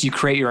one? Just you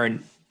create your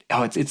own.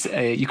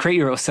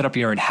 You set up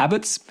your own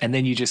habits, and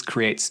then you just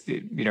create,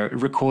 it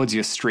records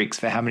your streaks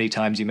for how many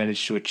times you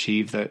manage to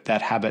achieve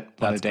that habit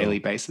on a daily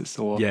basis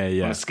or on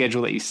a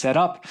schedule that you set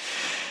up.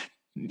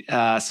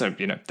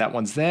 That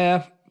one's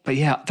there.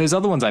 But those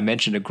other ones I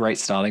mentioned are great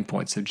starting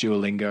points. So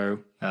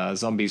Duolingo,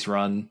 Zombies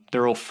Run,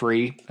 they're all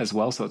free as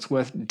well. So it's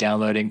worth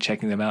downloading,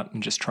 checking them out,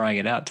 and just trying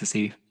it out to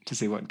see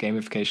what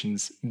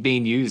gamification's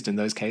being used in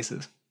those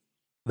cases.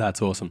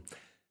 That's awesome.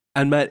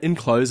 And Matt, in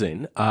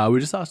closing, we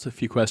just asked a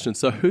few questions.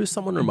 So who's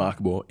someone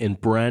remarkable in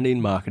branding,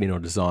 marketing, or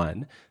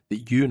design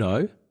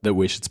that that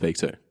we should speak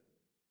to?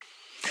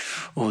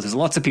 Oh, there's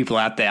lots of people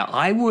out there.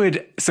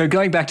 So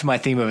going back to my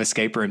theme of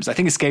escape rooms, I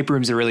think escape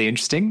rooms are really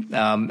interesting.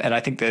 And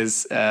I think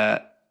there's,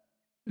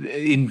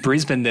 in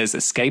Brisbane, there's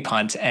Escape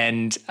Hunt,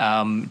 and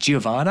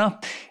Giovanna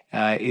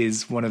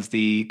is one of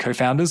the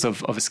co-founders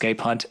of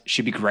Escape Hunt.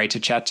 She'd be great to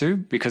chat to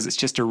because it's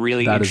just a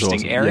really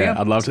interesting area.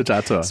 Yeah, I'd love to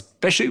chat to her.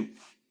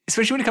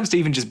 Especially when it comes to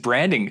even just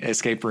branding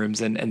escape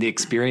rooms and the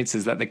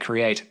experiences that they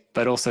create,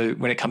 but also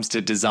when it comes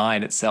to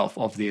design itself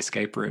of the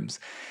escape rooms.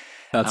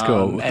 That's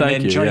cool.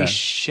 Thank you. Johnny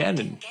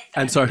Shannon.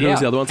 And sorry, who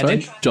was the other one?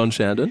 Sorry, John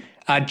Shandon.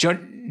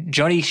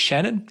 Johnny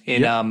Shannon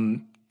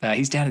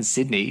he's down in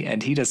Sydney,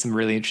 and he does some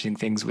really interesting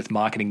things with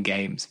marketing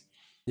games.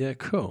 Yeah,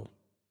 cool.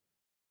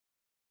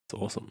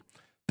 That's awesome.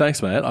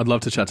 Thanks, mate. I'd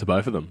love to chat to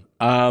both of them.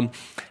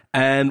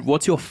 And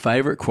what's your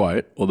favorite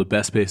quote or the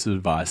best piece of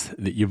advice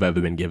that you've ever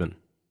been given?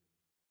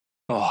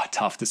 Oh,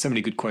 tough. There's so many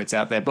good quotes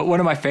out there. But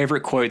one of my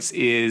favorite quotes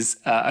is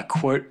a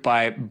quote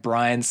by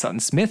Brian Sutton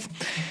Smith.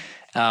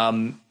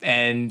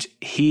 And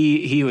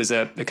he was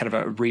a kind of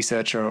a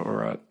researcher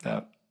or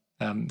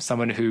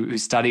someone who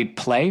studied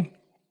play.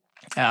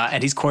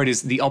 And his quote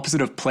is, "The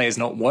opposite of play is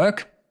not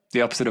work.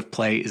 The opposite of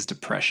play is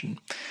depression,"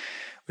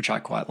 which I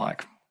quite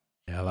like.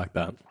 Yeah, I like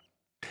that.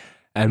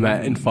 And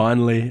Matt, and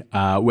finally,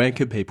 where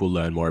can people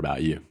learn more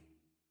about you?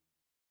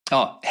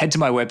 Head to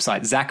my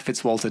website,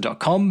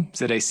 zachfitzwalter.com,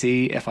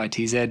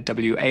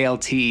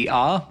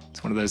 ZACFITZWALTER.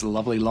 It's one of those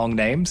lovely long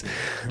names,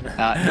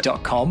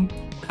 .com.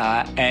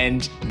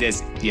 And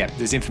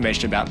there's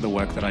information about the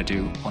work that I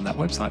do on that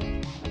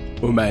website.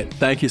 Well, mate,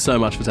 thank you so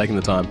much for taking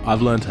the time.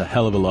 I've learned a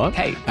hell of a lot.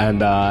 Hey.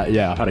 And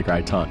I've had a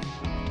great time.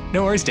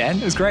 No worries, Dan.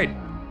 It was great.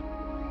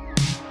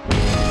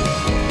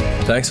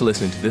 Thanks for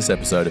listening to this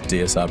episode of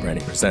DSR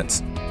Branding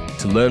Presents.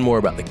 To learn more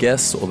about the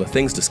guests or the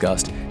things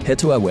discussed, head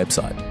to our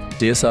website,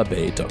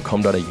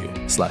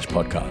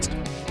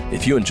 dsrb.com.au/podcast.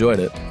 If you enjoyed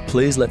it,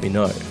 please let me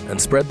know and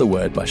spread the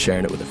word by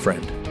sharing it with a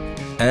friend.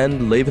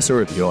 And leave us a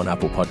review on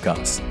Apple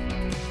Podcasts.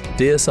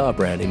 DSR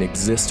Branding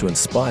exists to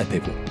inspire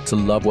people to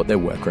love what their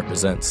work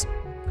represents.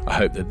 I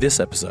hope that this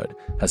episode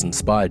has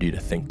inspired you to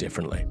think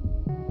differently.